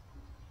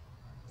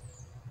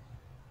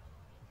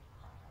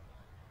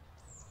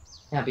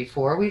 Now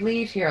before we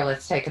leave here,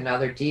 let's take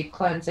another deep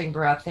cleansing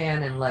breath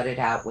in and let it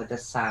out with a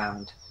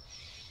sound.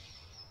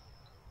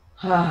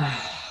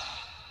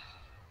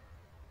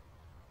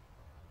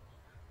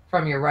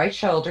 From your right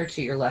shoulder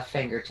to your left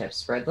fingertips,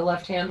 spread the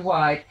left hand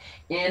wide.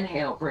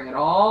 Inhale, bring it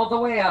all the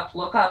way up,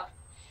 look up.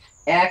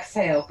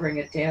 Exhale, bring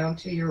it down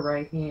to your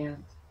right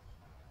hand.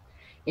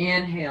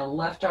 Inhale,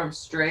 left arm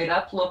straight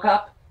up, look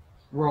up.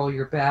 Roll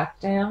your back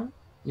down,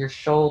 your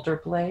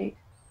shoulder blade,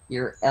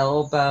 your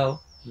elbow,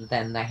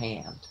 then the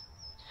hand.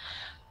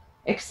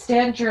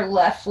 Extend your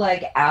left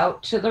leg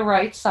out to the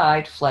right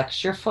side,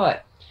 flex your foot.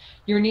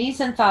 Your knees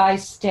and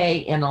thighs stay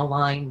in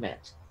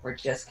alignment. We're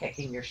just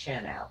kicking your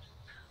shin out.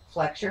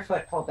 Flex your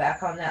foot, pull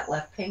back on that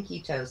left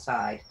pinky toe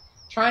side.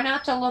 Try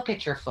not to look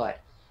at your foot.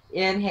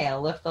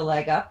 Inhale, lift the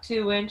leg up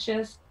 2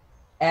 inches.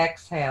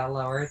 Exhale,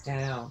 lower it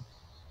down.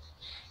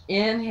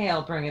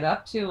 Inhale, bring it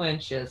up 2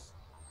 inches.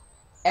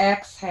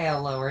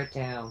 Exhale, lower it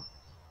down.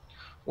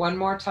 One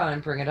more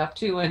time, bring it up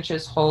 2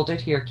 inches, hold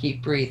it here,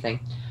 keep breathing.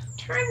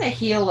 Turn the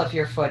heel of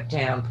your foot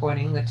down,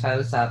 pointing the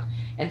toes up,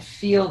 and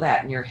feel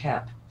that in your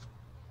hip.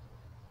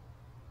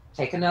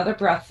 Take another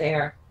breath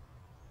there.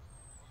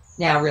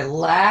 Now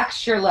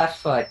relax your left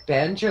foot,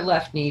 bend your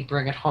left knee,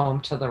 bring it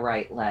home to the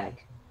right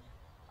leg.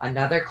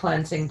 Another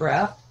cleansing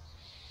breath.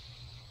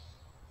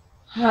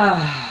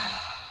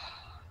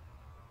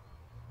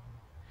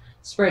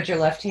 Spread your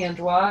left hand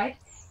wide.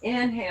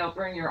 Inhale,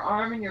 bring your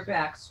arm and your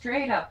back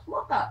straight up,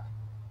 look up.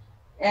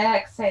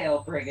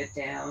 Exhale, bring it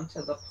down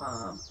to the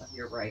palm of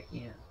your right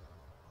hand.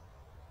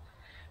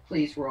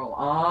 Please roll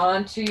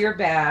onto your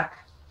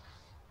back.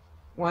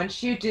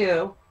 Once you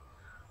do,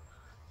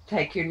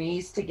 take your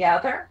knees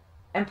together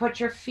and put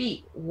your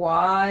feet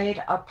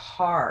wide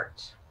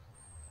apart.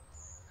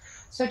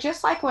 So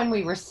just like when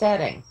we were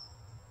sitting,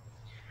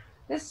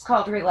 this is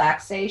called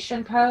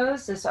relaxation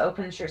pose. This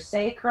opens your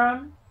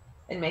sacrum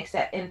and makes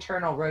that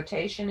internal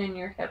rotation in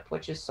your hip,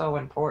 which is so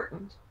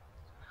important.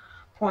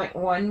 Point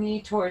one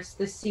knee towards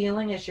the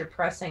ceiling as you're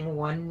pressing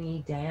one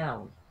knee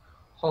down.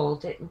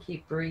 Hold it and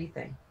keep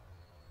breathing.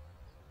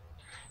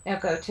 Now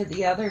go to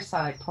the other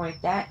side,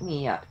 point that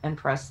knee up and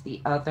press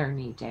the other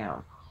knee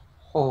down.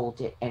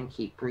 Hold it and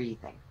keep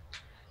breathing.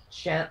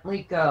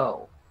 Gently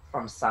go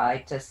from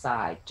side to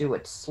side. Do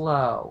it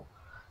slow.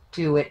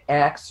 Do it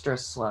extra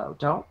slow.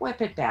 Don't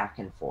whip it back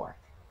and forth.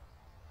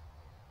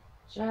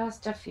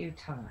 Just a few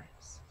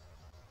times.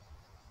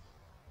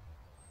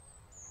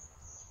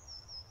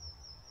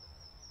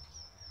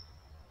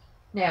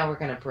 Now we're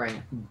going to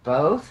bring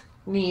both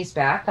knees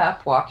back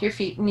up. Walk your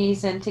feet and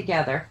knees in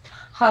together.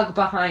 Hug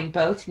behind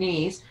both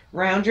knees.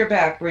 Round your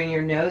back. Bring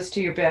your nose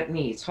to your bent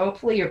knees.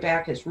 Hopefully your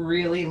back is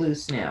really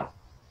loose now.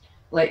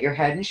 Let your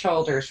head and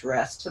shoulders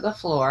rest to the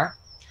floor.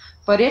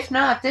 But if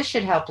not, this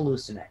should help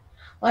loosen it.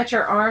 Let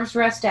your arms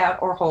rest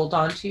out or hold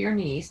on to your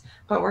knees.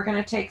 But we're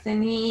going to take the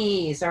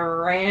knees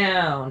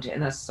around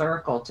in a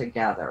circle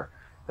together.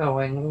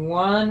 Going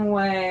one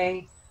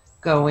way,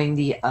 going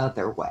the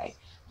other way.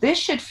 This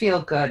should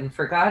feel good, and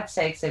for God's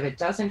sakes, if it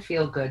doesn't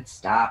feel good,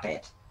 stop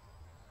it.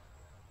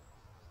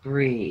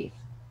 Breathe.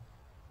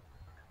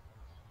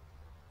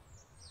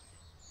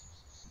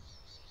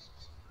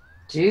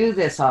 Do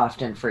this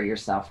often for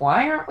yourself.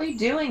 Why aren't we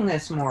doing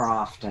this more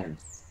often?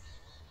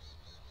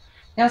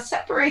 Now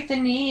separate the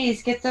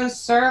knees, get those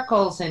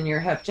circles in your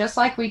hip, just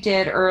like we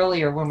did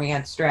earlier when we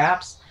had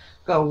straps.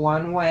 Go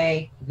one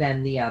way,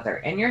 then the other.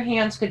 And your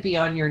hands could be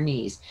on your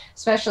knees.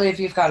 Especially if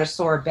you've got a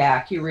sore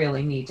back, you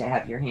really need to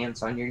have your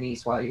hands on your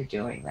knees while you're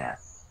doing that.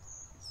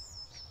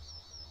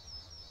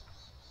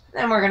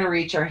 Then we're going to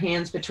reach our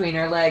hands between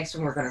our legs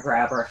and we're going to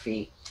grab our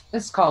feet.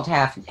 This is called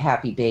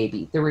Happy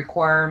Baby. The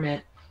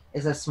requirement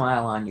is a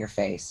smile on your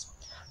face.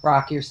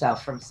 Rock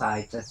yourself from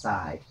side to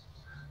side.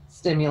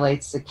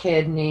 Stimulates the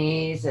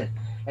kidneys. It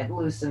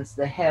loosens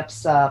the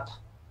hips up.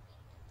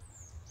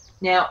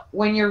 Now,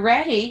 when you're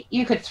ready,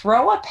 you could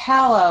throw a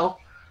pillow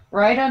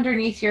right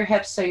underneath your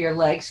hips so your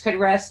legs could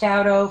rest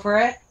out over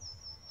it.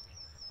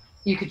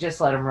 You could just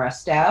let them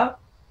rest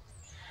out.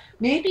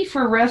 Maybe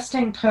for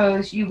resting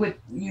pose,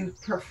 you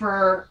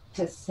prefer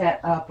to set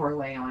up or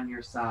lay on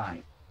your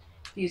side.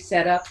 If you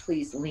set up,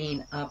 please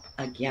lean up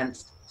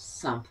against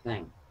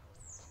something.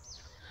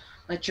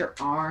 Let your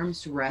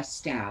arms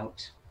rest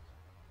out,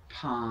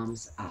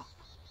 palms up.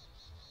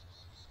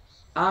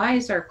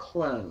 Eyes are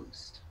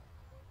closed.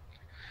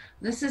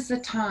 This is the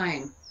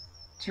time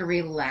to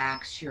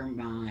relax your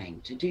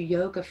mind, to do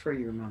yoga for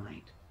your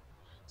mind.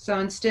 So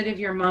instead of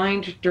your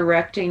mind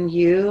directing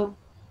you,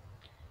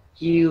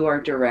 you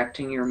are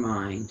directing your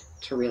mind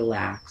to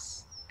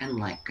relax and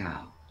let go.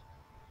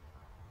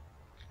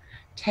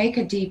 Take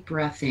a deep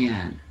breath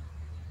in.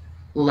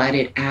 Let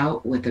it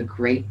out with a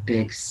great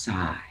big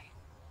sigh.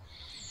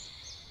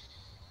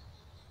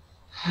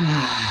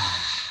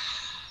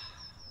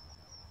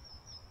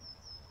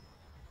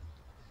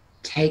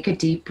 Take a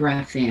deep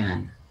breath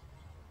in.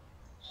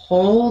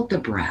 Hold the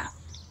breath.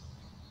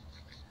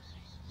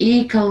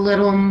 Eke a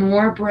little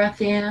more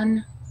breath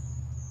in.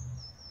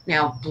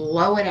 Now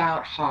blow it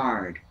out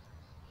hard.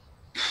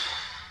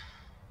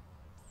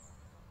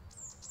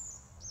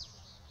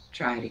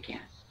 Try it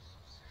again.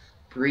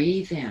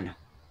 Breathe in.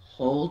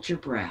 Hold your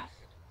breath.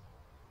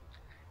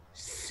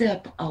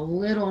 Sip a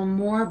little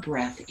more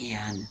breath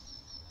in.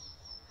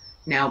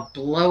 Now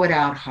blow it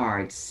out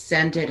hard.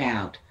 Send it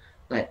out.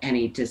 Let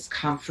any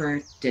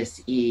discomfort,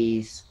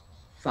 dis-ease,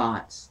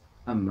 thoughts,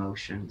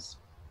 emotions,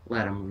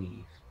 let them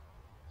leave.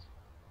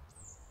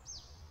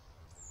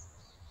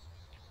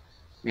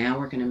 Now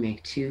we're going to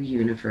make two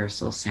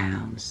universal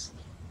sounds.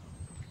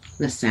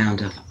 The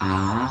sound of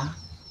ah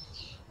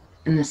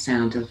and the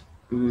sound of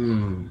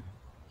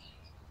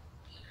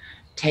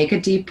Take a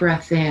deep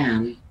breath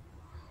in.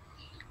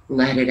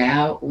 Let it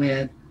out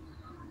with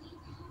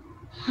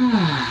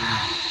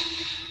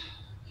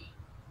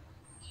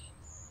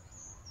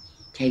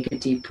Take a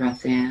deep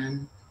breath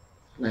in.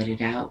 Let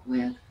it out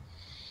with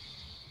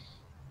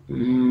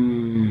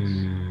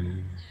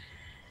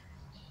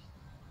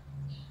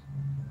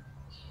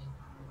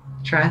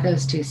Try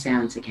those two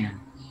sounds again.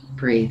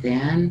 Breathe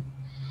in.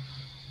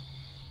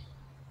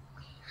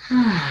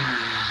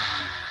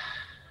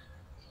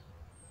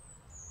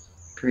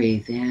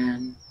 Breathe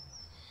in.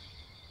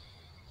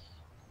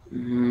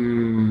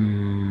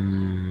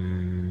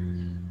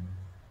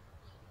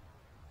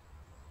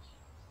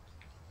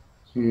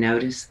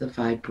 Notice the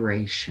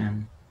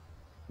vibration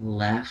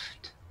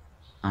left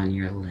on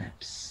your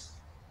lips.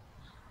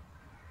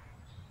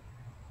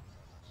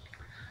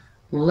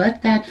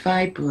 Let that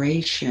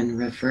vibration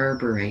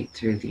reverberate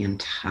through the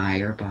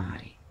entire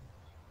body.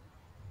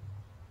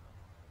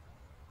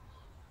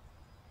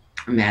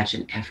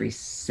 Imagine every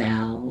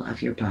cell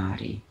of your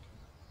body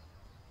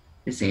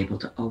is able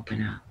to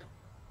open up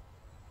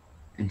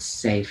and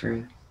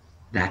savor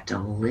that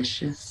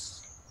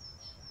delicious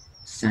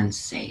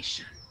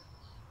sensation.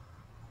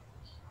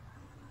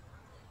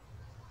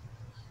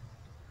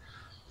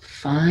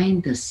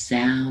 Find the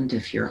sound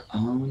of your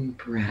own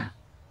breath.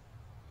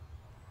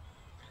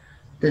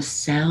 The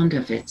sound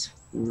of it's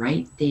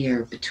right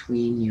there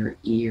between your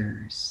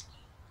ears.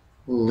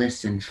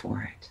 Listen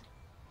for it.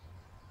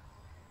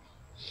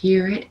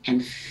 Hear it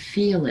and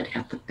feel it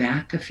at the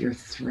back of your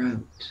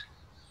throat,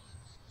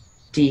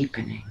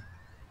 deepening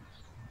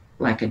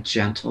like a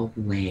gentle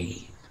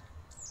wave.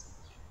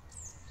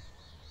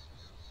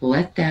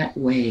 Let that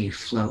wave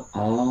flow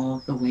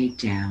all the way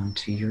down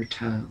to your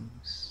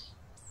toes.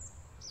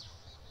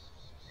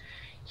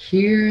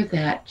 Hear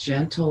that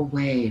gentle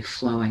wave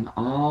flowing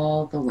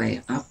all the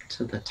way up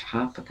to the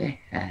top of the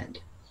head,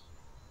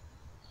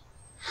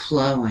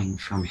 flowing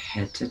from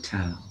head to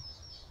toe,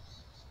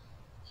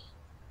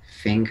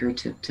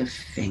 fingertip to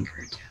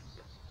fingertip.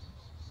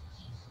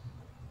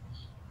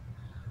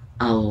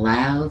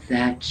 Allow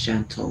that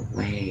gentle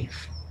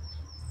wave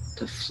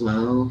to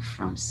flow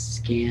from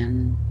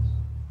skin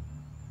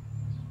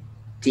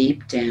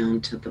deep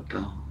down to the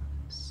bones.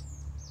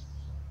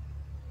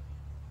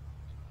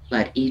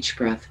 Let each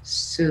breath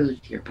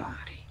soothe your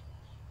body.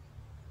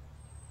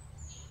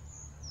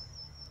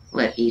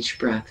 Let each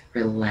breath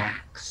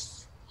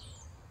relax.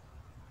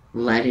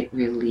 Let it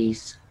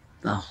release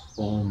the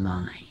whole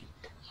mind.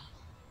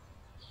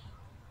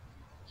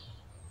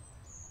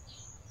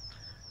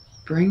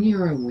 Bring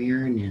your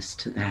awareness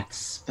to that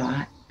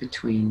spot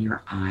between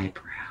your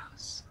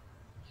eyebrows.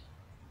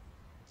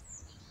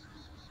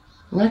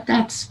 Let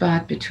that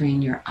spot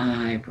between your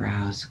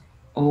eyebrows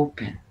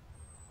open.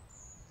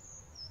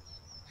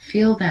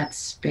 Feel that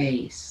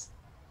space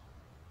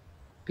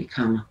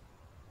become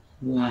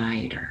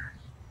wider.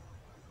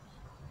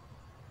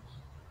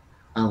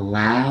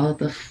 Allow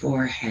the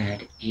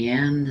forehead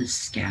and the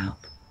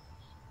scalp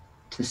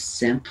to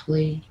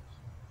simply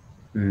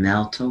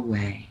melt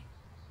away,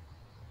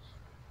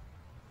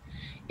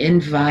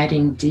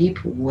 inviting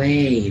deep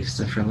waves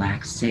of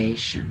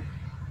relaxation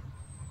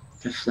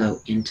to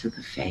flow into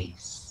the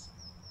face.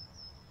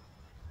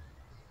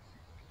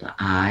 The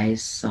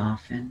eyes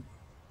soften.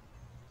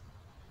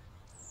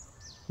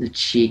 The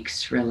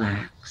cheeks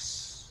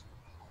relax.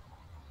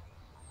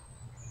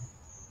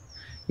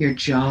 Your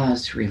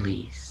jaws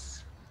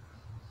release.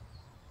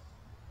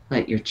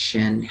 Let your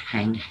chin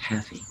hang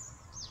heavy.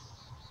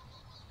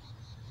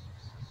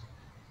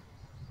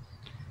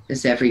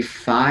 As every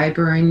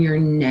fiber in your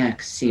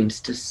neck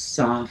seems to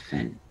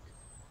soften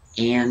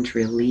and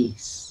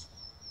release.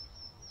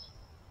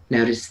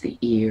 Notice the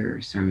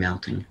ears are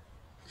melting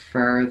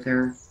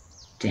further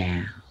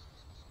down.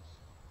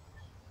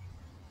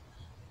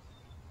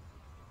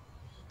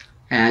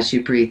 As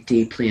you breathe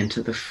deeply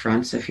into the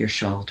fronts of your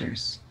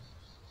shoulders,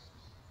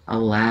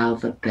 allow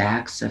the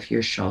backs of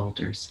your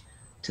shoulders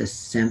to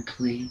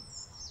simply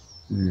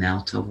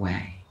melt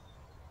away.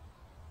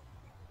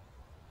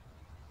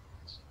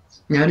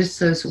 Notice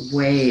those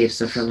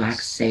waves of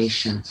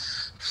relaxation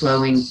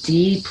flowing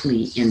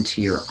deeply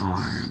into your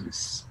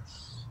arms,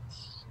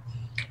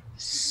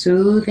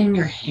 soothing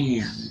your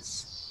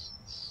hands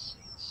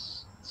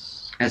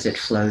as it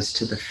flows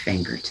to the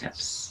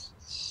fingertips.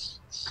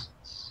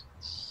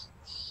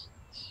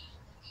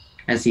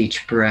 As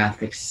each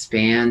breath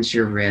expands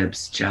your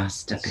ribs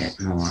just a bit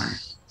more.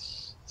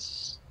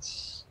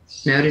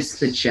 Notice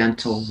the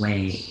gentle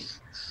wave,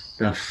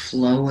 the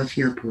flow of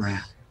your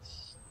breath.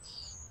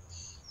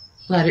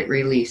 Let it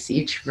release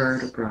each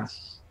vertebra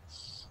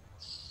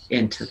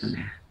into the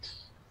mat.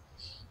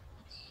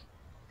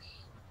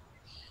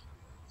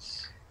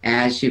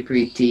 As you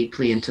breathe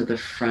deeply into the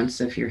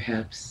fronts of your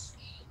hips,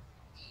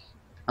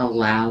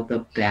 allow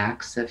the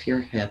backs of your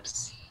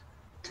hips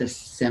to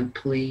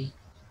simply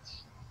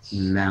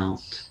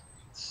melt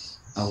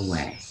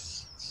away.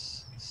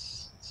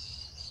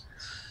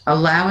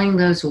 Allowing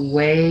those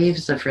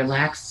waves of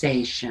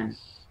relaxation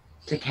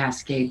to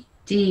cascade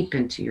deep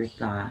into your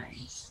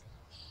thighs,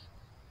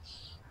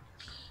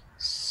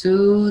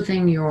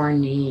 soothing your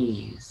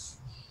knees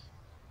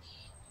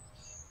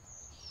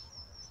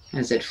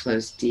as it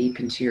flows deep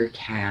into your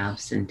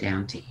calves and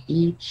down to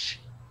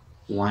each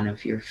one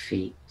of your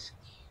feet.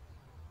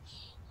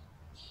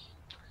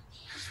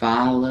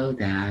 Follow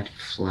that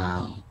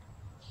flow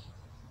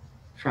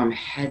from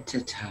head to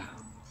toe,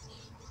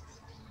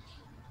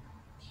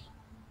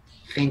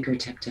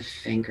 fingertip to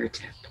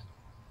fingertip,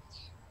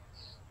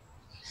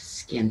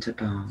 skin to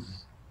bone.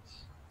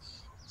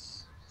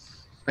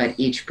 Let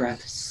each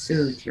breath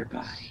soothe your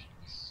body.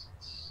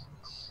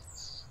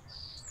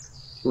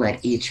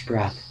 Let each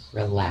breath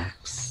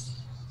relax.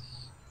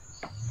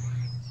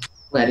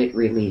 Let it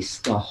release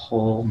the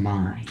whole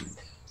mind.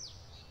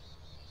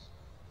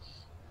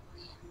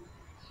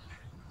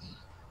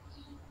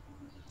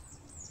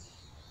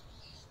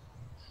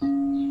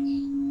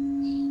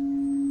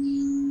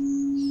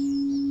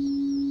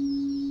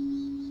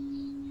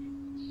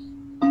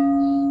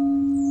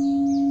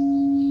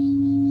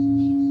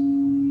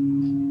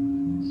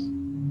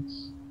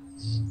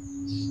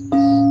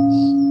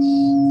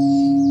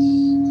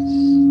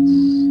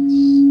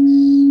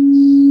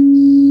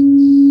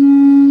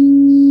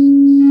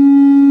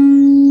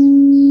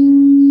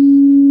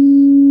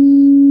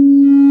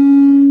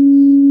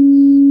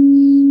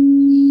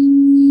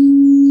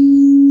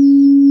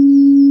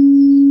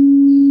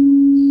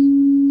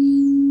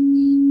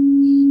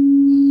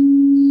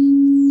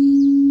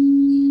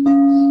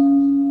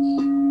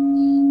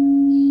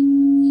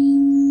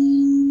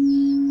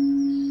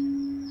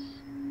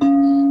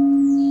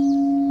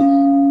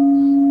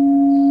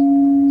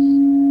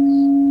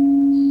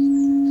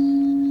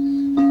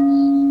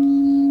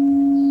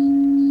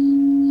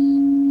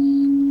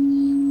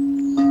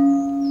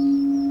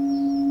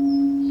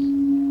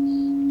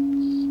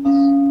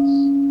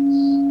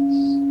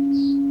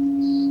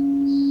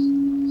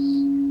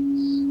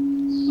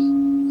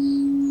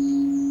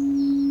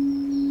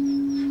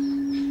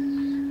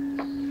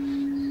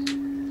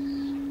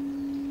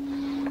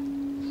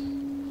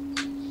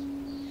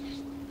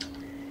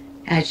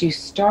 As you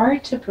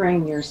start to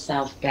bring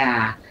yourself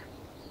back,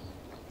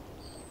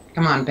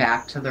 come on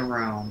back to the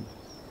room.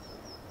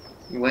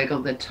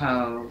 Wiggle the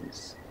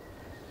toes,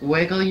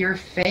 wiggle your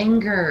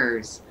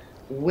fingers,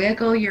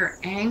 wiggle your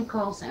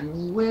ankles,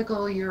 and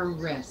wiggle your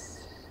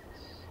wrists.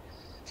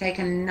 Take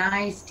a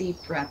nice deep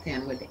breath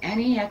in with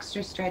any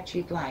extra stretch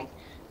you'd like.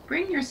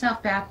 Bring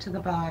yourself back to the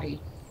body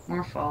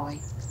more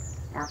fully,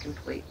 more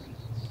completely.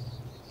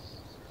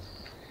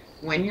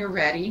 When you're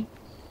ready,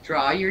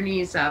 draw your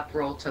knees up,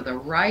 roll to the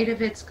right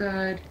if it's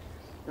good,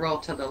 roll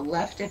to the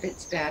left if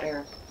it's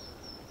better.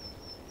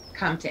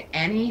 Come to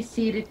any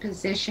seated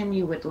position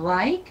you would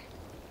like.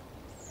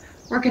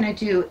 We're going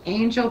to do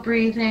angel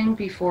breathing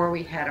before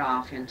we head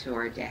off into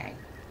our day.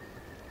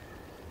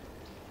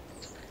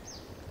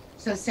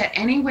 So set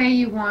any way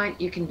you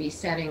want. You can be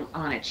sitting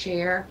on a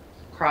chair,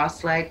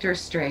 cross-legged or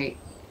straight.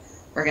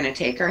 We're going to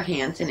take our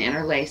hands and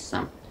interlace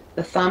them.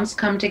 The thumbs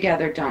come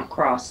together, don't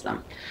cross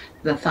them.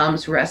 The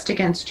thumbs rest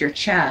against your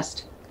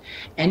chest,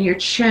 and your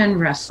chin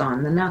rests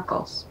on the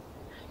knuckles.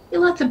 You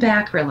let the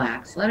back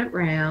relax, let it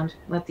round,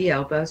 let the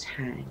elbows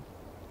hang.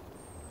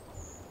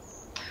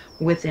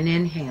 With an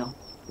inhale,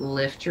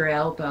 lift your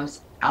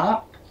elbows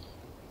up,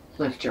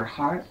 lift your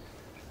heart.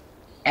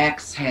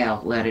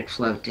 Exhale, let it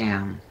float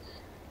down.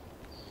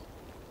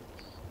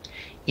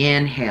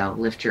 Inhale,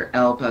 lift your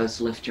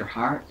elbows, lift your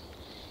heart.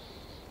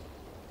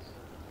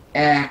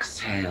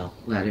 Exhale,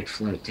 let it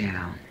float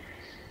down.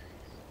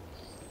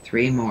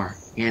 3 more.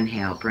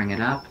 Inhale, bring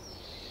it up.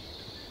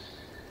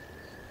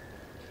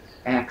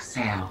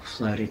 Exhale,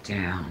 float it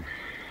down.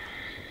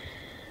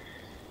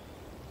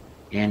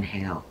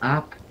 Inhale,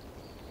 up.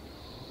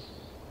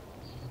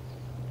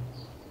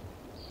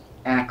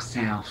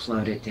 Exhale,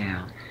 float it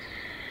down.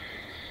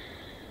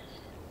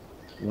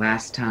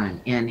 Last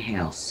time.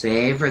 Inhale,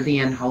 savor the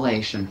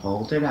inhalation,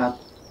 hold it up.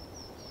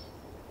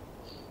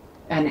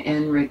 And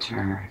in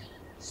return,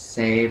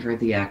 savor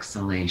the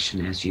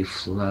exhalation as you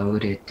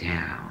float it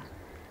down.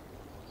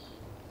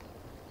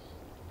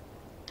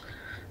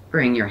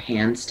 Bring your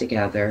hands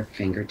together,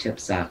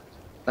 fingertips up,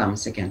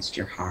 thumbs against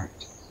your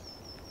heart.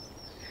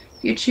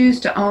 If you choose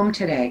to Om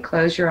today,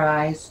 close your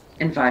eyes,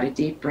 invite a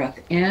deep breath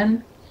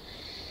in.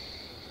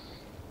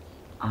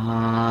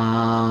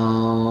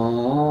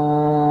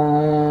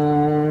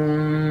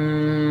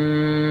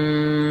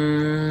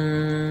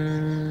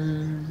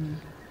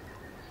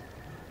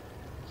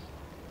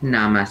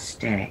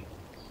 Namaste.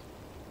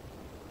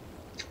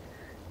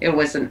 It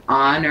was an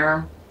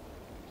honor.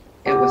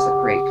 It was a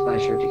great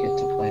pleasure to get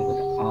to play